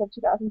 22nd of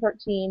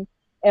 2013,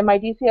 and my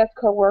DCS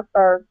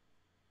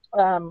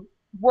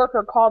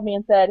worker called me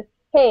and said,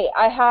 "Hey,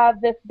 I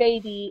have this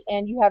baby,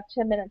 and you have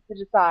 10 minutes to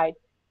decide."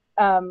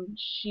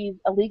 She's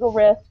a legal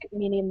risk,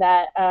 meaning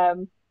that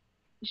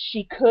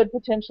she could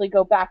potentially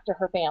go back to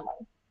her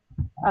family.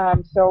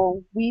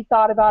 So we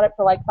thought about it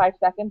for like 5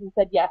 seconds and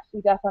said, yes,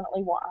 we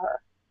definitely want her.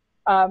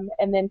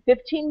 And then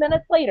 15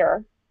 minutes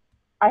later,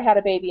 I had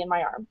a baby in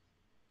my arms.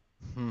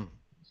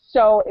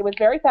 So it was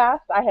very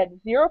fast. I had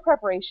zero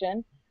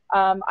preparation.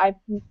 I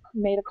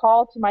made a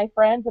call to my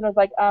friends and I was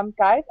like,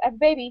 guys, I have a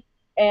baby.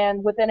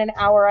 And within an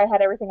hour, I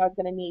had everything I was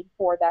going to need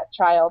for that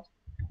child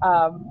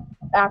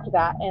after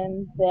that.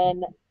 And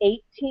then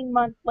 18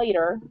 months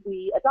later,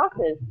 we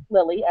adopted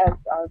Lily as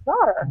our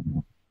daughter.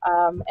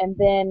 And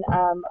then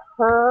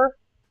her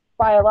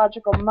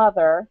biological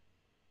mother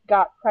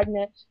got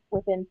pregnant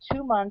within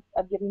 2 months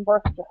of giving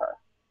birth to her.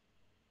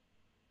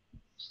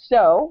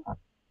 So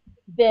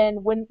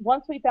then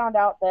once we found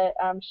out that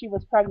she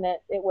was pregnant,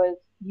 it was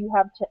you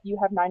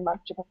have 9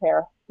 months to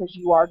prepare because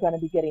you are going to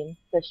be getting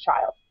this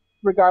child,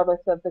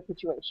 regardless of the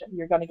situation.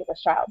 You're going to get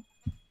this child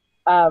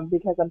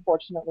because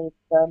unfortunately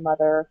the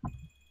mother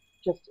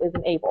just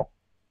isn't able.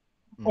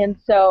 And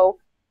so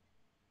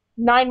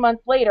 9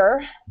 months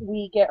later,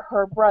 we get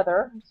her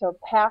brother, so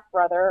half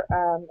brother,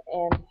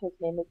 and his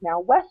name is now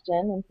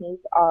Weston, and he's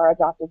our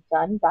adopted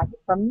son back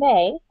from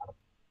May.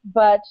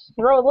 But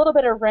throw a little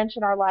bit of wrench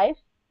in our life,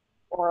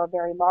 or a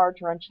very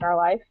large wrench in our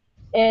life.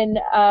 In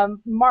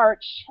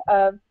March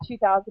of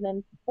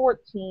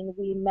 2014,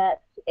 we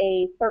met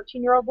a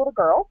 13-year-old little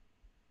girl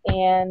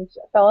and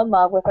fell in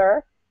love with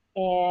her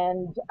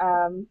and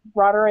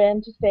brought her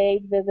in to stay,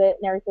 visit,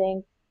 and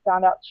everything.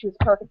 Found out she was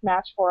a perfect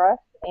match for us.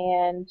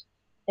 And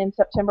in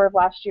September of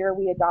last year,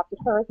 we adopted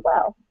her as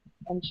well.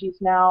 And she's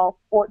now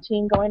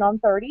 14 going on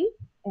 30.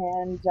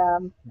 And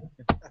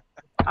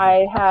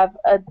I have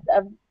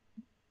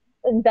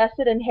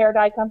invested in hair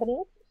dye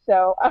companies.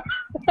 So,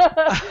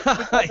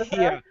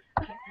 Yeah.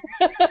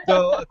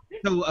 So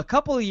a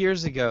couple of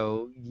years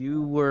ago,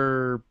 you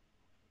were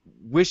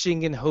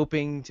wishing and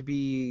hoping to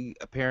be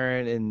a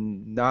parent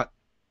and not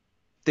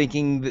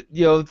thinking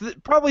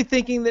that, probably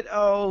thinking that,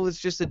 oh, it's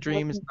just a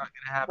dream, it's not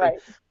going to happen.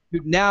 Right.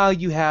 Now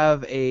you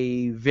have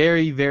a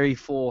very, very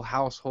full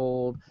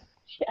household,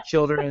 Yeah.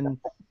 children,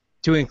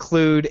 to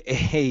include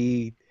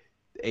a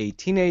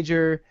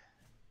teenager,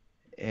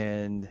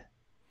 and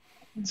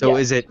so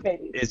Yes,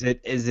 is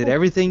it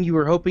everything you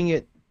were hoping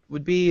it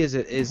would be? Is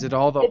it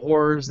all the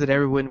horrors that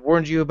everyone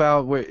warned you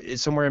about? Where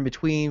is somewhere in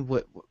between?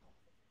 What?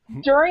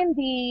 During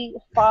the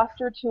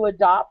foster to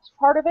adopt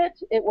part of it,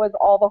 it was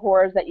all the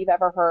horrors that you've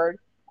ever heard.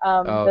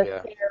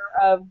 Scare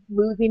of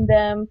losing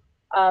them.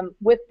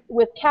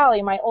 With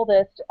Callie, my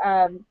oldest,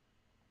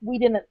 we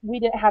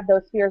didn't have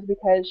those fears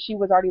because she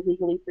was already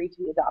legally free to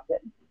be adopted.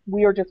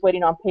 We were just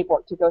waiting on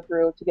paperwork to go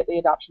through to get the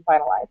adoption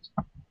finalized.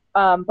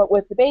 But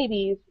with the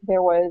babies,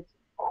 there was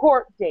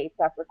court dates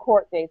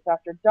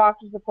after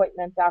doctor's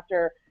appointments,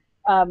 after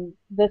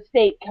the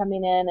state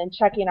coming in and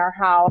checking our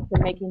house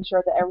and making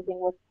sure that everything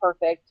was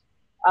perfect.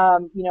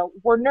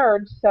 We're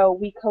nerds, so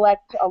we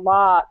collect a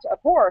lot of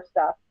horror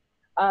stuff.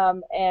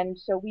 And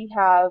so we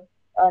have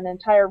an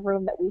entire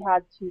room that we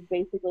had to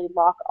basically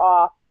lock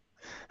off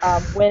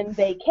when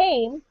they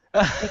came.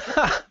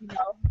 Because,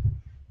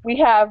 we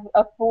have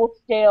a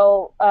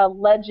full-scale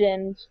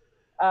legend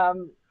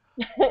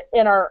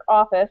in our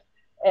office,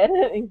 and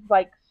he's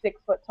like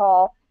 6 foot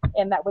tall,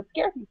 and that would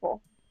scare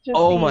people.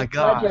 Oh my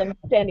God! Legend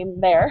standing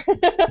there.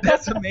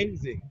 That's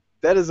amazing.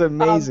 That is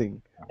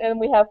amazing. And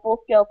we have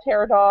full-scale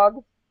terror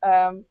dogs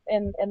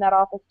in that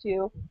office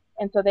too,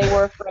 and so they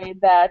were afraid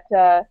that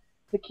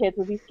the kids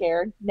would be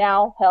scared.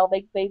 Now, hell,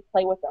 they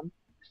play with them.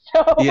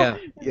 So yeah.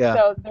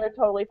 So they're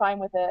totally fine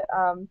with it.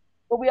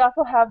 But we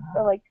also have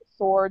like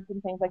swords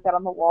and things like that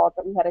on the walls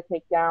that we had to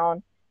take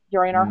down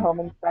during our home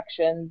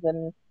inspections,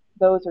 and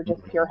those are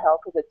just pure hell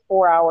because it's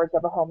 4 hours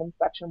of a home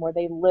inspection where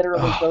they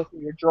literally go through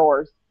your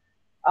drawers.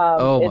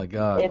 My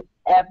God! It's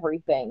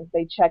everything.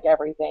 They check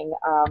everything.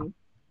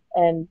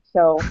 And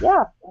so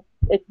yeah,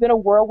 it's been a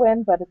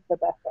whirlwind, but it's the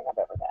best thing I've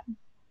ever done.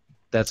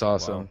 That's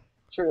awesome. Wow.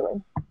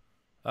 Truly.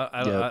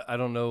 I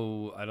don't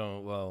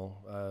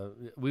know.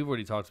 We've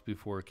already talked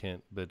before,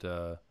 Kent, but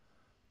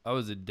I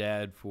was a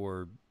dad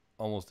for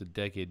almost a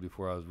decade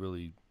before I was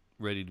really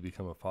ready to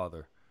become a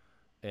father.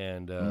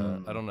 And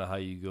I don't know how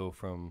you go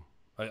from,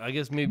 I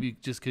guess maybe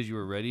just because you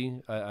were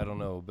ready, I don't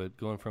know, but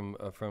going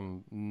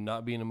from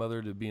not being a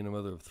mother to being a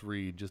mother of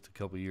 3 just a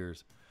couple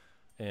years,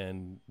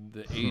 and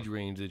the age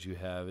range that you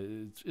have,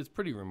 it's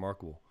pretty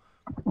remarkable.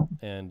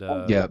 And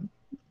yeah.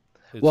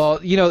 Well,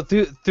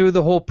 through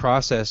the whole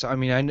process, I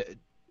mean,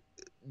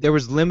 there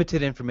was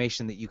limited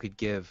information that you could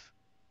give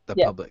the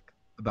public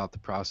about the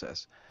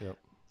process. Yep.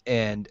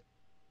 And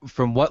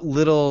from what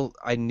little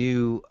I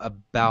knew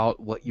about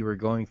what you were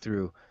going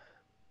through,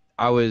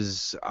 I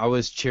was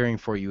cheering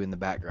for you in the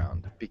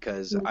background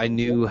because I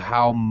knew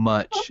how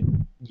much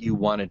you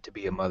wanted to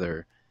be a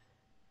mother,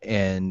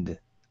 and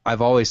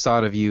I've always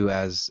thought of you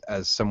as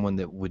someone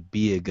that would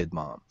be a good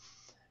mom.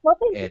 Well,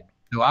 thank you.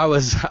 So I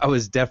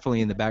was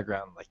definitely in the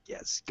background, like,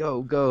 yes,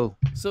 go.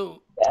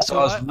 So I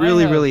was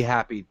really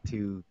happy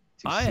to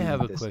I see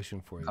have a this question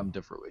for you. come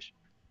to fruition.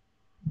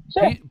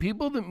 Sure.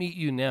 People that meet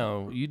you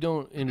now, you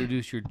don't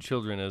introduce your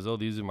children as, oh,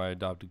 these are my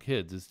adopted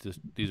kids. It's just,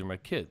 these are my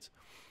kids.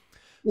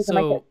 These are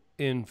my So kids.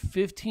 in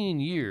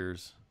 15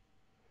 years,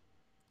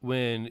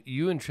 when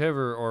you and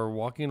Trevor are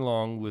walking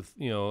along with,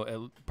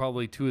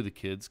 probably two of the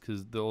kids,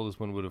 because the oldest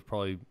one would have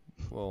probably,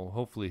 well,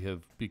 hopefully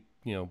have,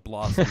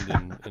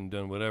 blossomed and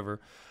done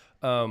whatever.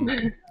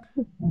 By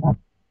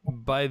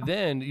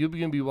then, you're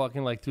going to be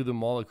walking like through the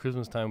mall at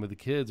Christmas time with the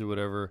kids or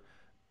whatever,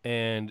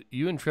 and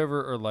you and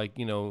Trevor are like,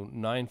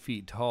 9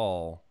 feet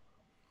tall,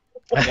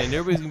 and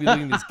everybody's going to be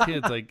looking at these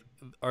kids like,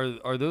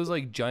 are those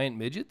like giant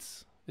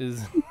midgets? No.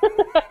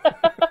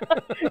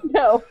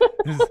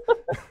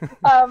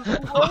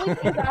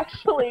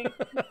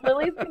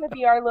 Lily's going to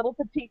be our little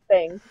petite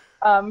thing.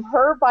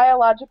 Her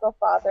biological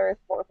father is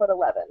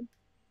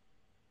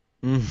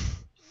 4'11".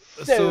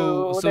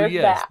 So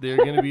yes, that. they're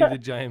going to be the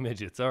giant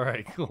midgets. All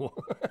right, cool.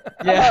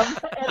 Yeah.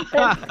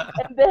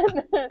 And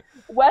then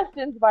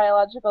Weston's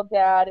biological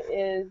dad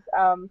is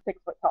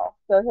 6 foot tall,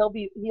 so he'll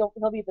be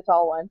the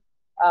tall one.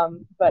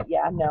 But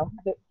yeah, no,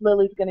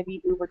 Lily's going to be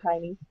uber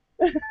tiny.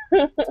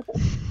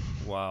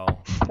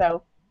 Wow.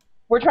 So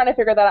we're trying to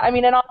figure that out. I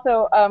mean, and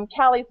also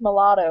Callie's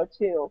mulatto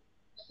too.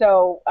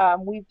 So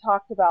we've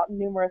talked about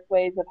numerous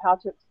ways of how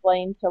to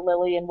explain to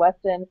Lily and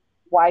Weston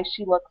why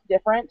she looks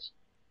different.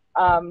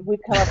 We've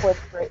come up with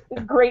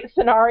great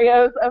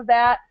scenarios of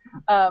that.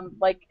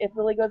 Like if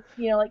Lily goes,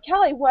 like,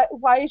 Callie,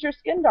 why is your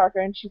skin darker?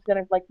 And she's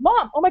gonna be like,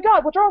 Mom, oh my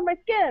God, what's wrong with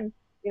my skin?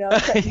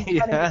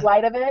 Kind of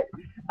light of it,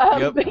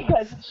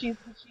 because she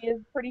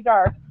is pretty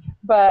dark.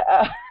 But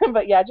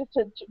yeah, just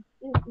to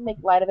make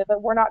light of it.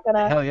 But we're not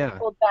gonna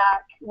hold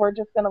back. We're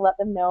just gonna let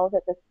them know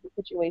that this is the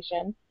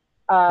situation.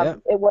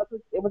 It was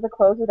a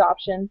closed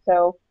adoption,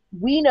 so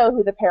we know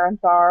who the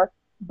parents are,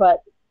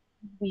 but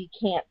we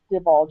can't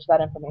divulge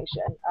that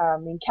information. I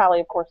mean,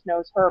 Callie, of course,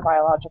 knows her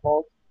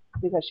biologicals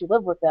because she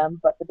lived with them,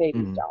 but the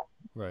babies don't.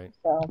 Right.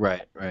 So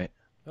Right.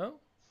 Well,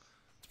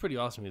 it's pretty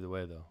awesome either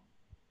way, though.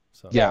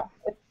 So Yeah.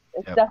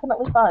 It's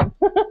definitely fun.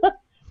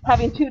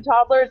 Having 2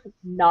 toddlers is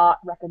not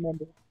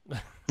recommended.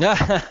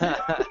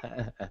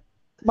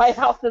 My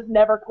house is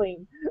never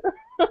clean.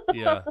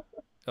 Yeah.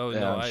 Oh Yeah,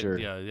 no. I'm sure.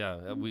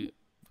 Yeah. We.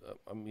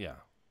 Yeah.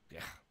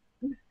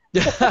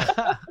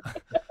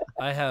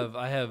 I have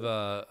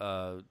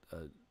a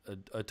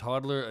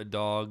toddler, a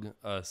dog,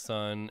 a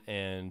son,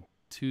 and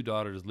 2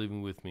 daughters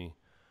living with me,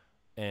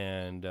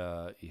 and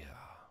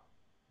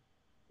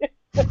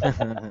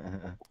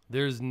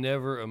there's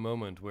never a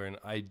moment where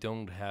I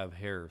don't have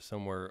hair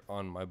somewhere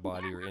on my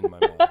body or in my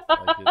mouth.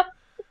 Like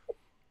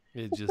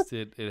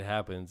it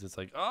happens. It's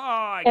like,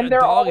 I got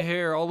dog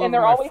hair all over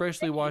my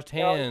freshly washed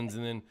hands,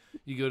 and then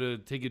you go to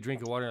take a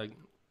drink of water, like.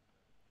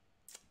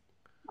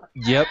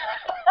 Yep.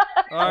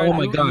 Right, oh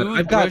my God!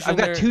 I've got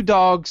 2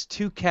 dogs,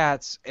 2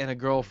 cats, and a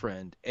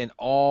girlfriend, and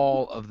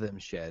all of them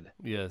shed.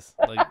 Yes,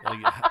 like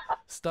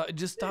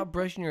stop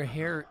brushing your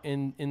hair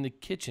in the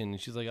kitchen.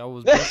 She's like, I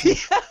was brushing.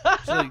 She's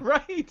like,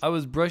 Right. I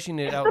was brushing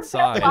it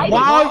outside. And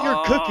while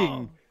you're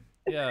cooking.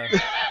 Yeah.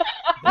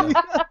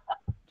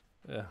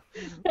 Yeah.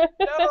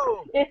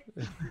 No.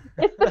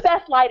 It's the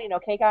best lighting,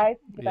 okay, guys?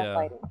 It's the best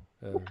lighting.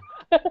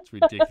 It's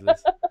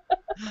ridiculous.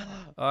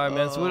 All right,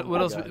 man. So what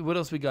else? What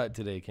else we got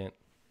today, Kent?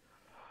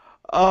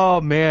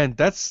 Oh man,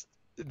 that's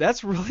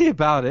really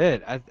about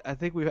it. I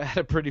think we've had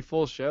a pretty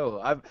full show.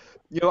 I've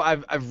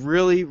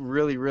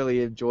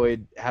really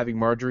enjoyed having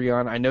Marjorie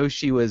on. I know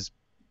she was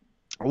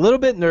a little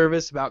bit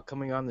nervous about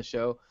coming on the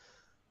show,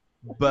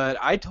 but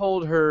I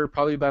told her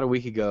probably about a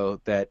week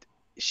ago that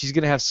she's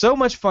gonna have so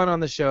much fun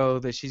on the show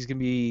that she's gonna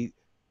be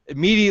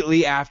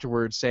immediately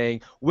afterwards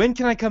saying, "When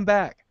can I come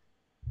back?"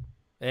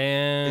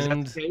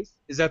 And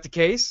is that the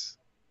case?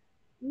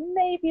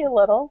 Maybe a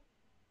little.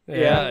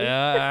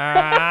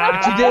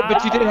 Yeah.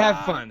 But you did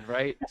have fun,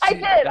 right?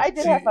 I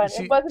did have fun.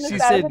 It wasn't as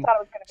bad as I thought it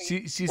was going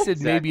to be. She said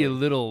maybe a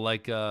little,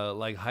 like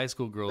high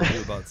school girls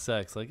do about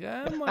sex. Like,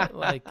 I might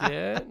like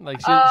it. Like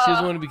she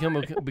doesn't want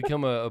to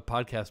become a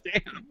podcast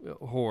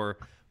whore,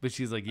 but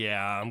she's like,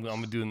 yeah,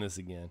 I'm doing this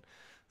again.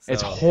 So,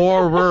 it's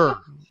horror.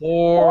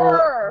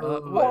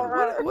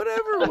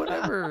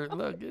 Whatever.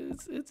 Look,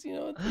 it's it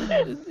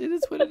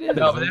is what it is.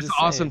 No, but that's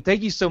awesome. Saying.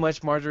 Thank you so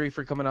much, Marjorie,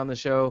 for coming on the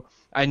show.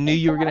 I knew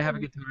you were gonna have a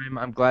good time.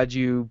 I'm glad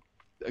you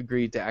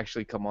agreed to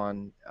actually come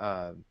on.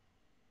 I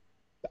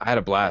had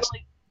a blast.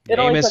 It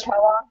only took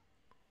how long?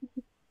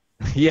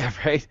 Yeah,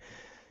 right.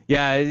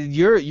 Yeah,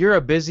 you're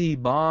a busy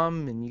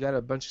mom and you got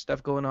a bunch of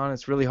stuff going on.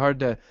 It's really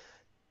hard to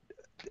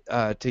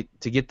to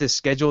get this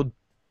scheduled.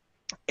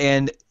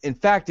 And in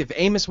fact, if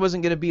Amos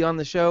wasn't going to be on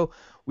the show,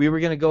 we were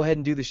going to go ahead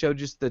and do the show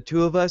just the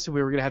two of us, and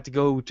we were going to have to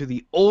go to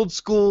the old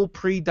school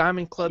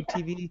pre-Diamond Club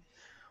TV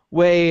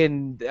way,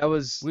 and that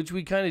was Which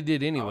we kind of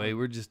did anyway.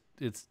 We're just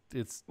it's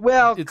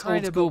well, it's kind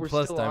old of, school but we're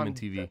plus still Diamond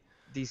on TV.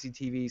 DC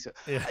TV. So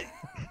Yeah.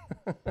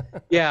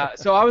 yeah,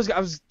 so I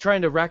was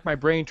trying to rack my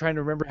brain, trying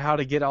to remember how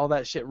to get all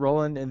that shit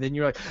rolling, and then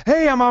you're like,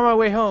 "Hey, I'm on my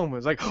way home." I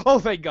was like, "Oh,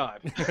 thank God."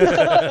 So,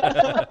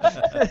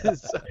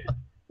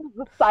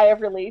 A sigh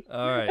of relief.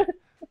 All right.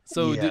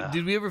 So Yeah.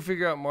 did we ever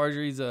figure out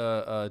Marjorie's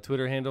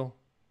Twitter handle?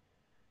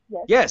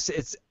 yes,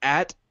 it's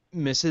at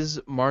Mrs.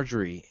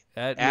 Marjorie.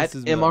 At At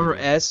Mrs. Marjorie.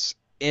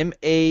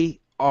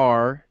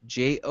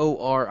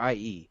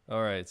 MRSMARJORIE.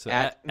 All right. So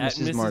At at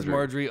Mrs. Mrs. Marjorie.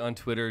 Marjorie on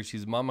Twitter.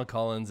 She's Mama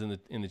Collins in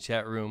the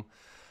chat room.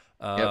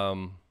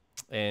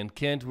 And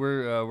Kent,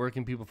 where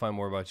can people find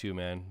more about you,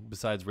 man?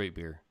 Besides Rate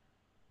Beer,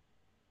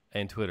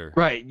 and Twitter,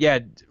 Right? Yeah.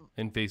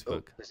 and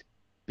Facebook,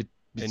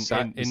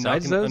 Besides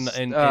knocking, those,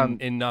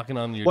 and knocking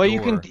on your well,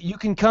 door. you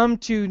can come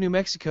to New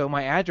Mexico.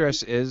 My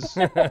address is.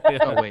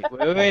 Oh wait.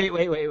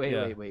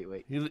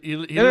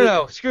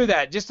 No. Screw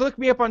that. Just look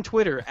me up on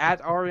Twitter at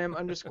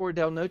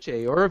 @RM_Del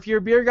Noche. Or if you're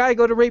a beer guy,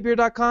 go to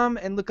ratebeer.com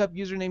and look up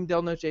username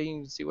Del Noche, and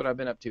you can see what I've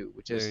been up to,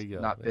 which has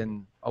not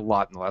been a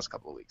lot in the last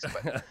couple of weeks.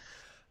 But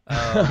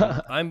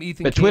I'm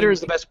Ethan. but King. Twitter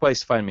is the best place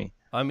to find me.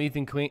 I'm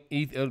Ethan Queen.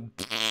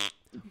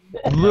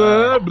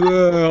 Blah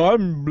blah.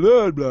 I'm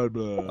blah blah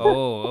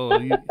blah.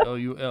 I'm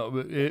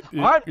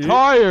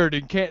tired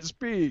and can't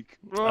speak.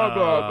 Blah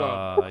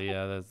blah blah.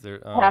 Yeah, that's their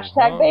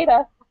Hashtag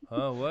beta.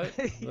 Oh, what?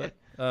 Yeah.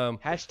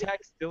 What? Hashtag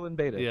still in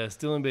beta. Yeah,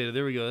 still in beta.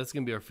 There we go. That's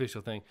gonna be our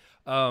official thing.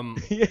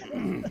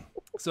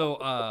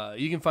 So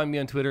you can find me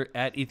on Twitter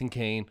at Ethan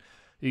Kane.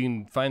 You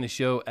can find the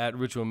show at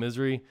Ritual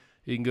Misery.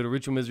 You can go to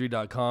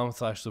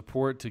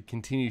ritualmisery.com/support to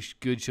continue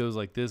good shows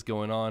like this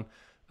going on.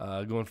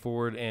 Going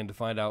forward, and to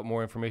find out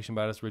more information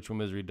about us,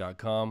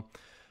 ritualmisery.com.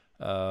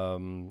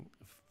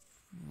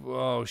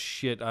 Oh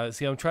shit!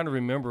 See, I'm trying to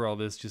remember all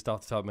this just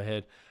off the top of my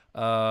head.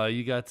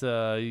 You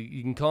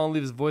can call and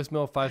leave us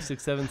voicemail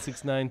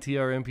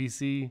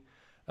 567-69-TRMPC.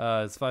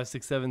 It's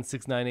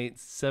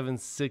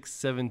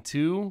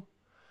 567-698-7672.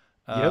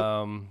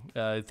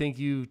 Thank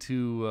you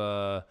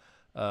to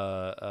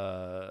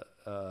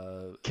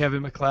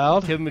Kevin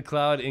McLeod. Kevin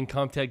McLeod in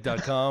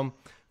Comtech.com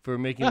for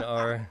making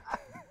our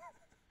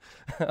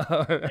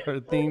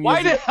theme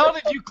Why music. the hell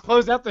did you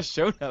close out the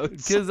show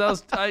notes? Because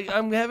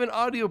I'm having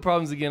audio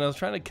problems again. I was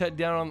trying to cut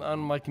down on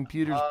my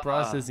computer's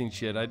processing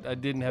shit. I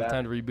didn't have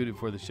time to reboot it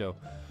for the show.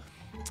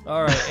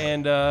 All right,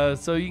 and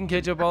so you can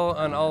catch up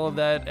on all of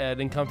that at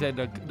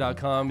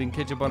incomtech.com. You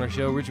can catch up on our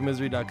show,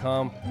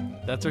 richardmisery.com.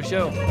 That's our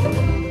show.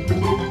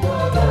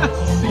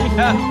 See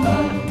ya.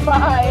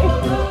 Bye.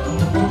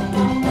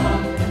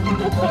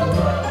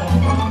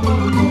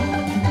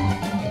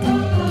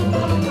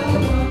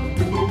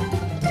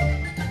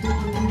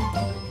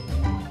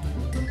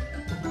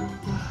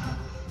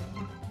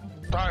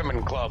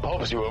 Diamond Club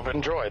hopes you have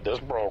enjoyed this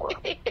program.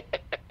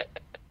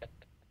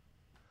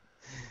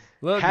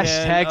 Look,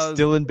 Hashtag man, I was-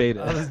 still in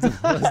beta.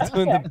 I was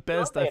doing the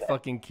best I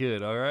fucking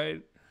could, all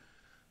right?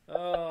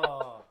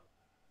 Oh.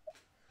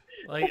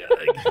 Like,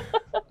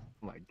 Oh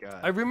my god.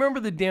 I remember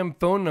the damn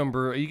phone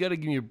number. You got to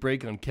give me a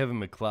break on Kevin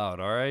McLeod,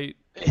 all right?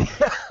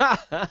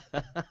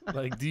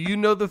 Like, do you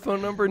know the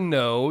phone number?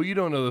 No, you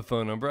don't know the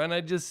phone number, and I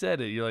just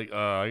said it. You're like,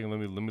 let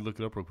me look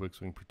it up real quick so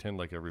I can pretend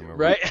like I remember.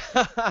 Right?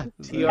 No,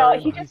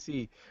 he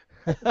TRMPC.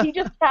 He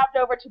just tapped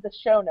over to the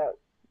show notes.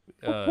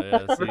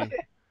 Yeah, see?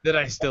 That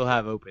I still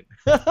have open.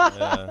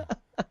 Yeah.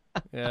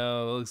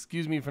 Well,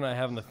 excuse me for not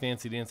having the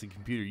fancy dancy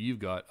computer you've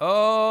got.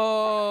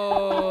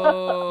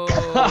 Oh,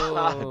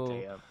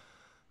 Damn.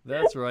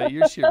 that's right.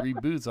 Your shit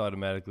reboots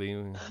automatically.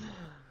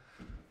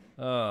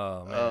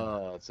 Oh man,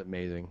 Oh, it's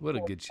amazing. what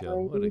a good show!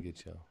 What a good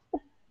show.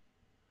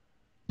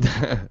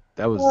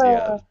 That was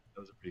a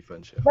pretty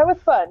fun show. That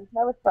was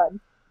fun.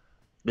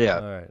 Yeah.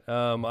 All right.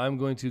 I'm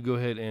going to go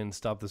ahead and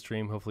stop the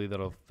stream. Hopefully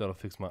that'll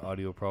fix my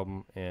audio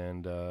problem,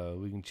 and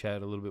we can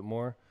chat a little bit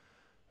more.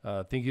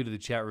 Thank you to the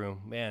chat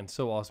room, man.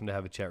 So awesome to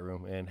have a chat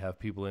room and have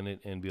people in it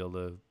and be able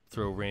to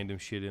throw random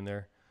shit in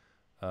there.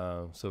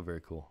 So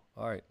very cool.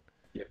 All right.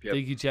 Yep.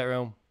 Thank you, chat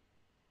room.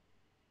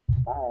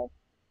 Bye. All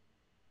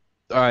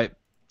right.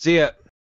 See ya.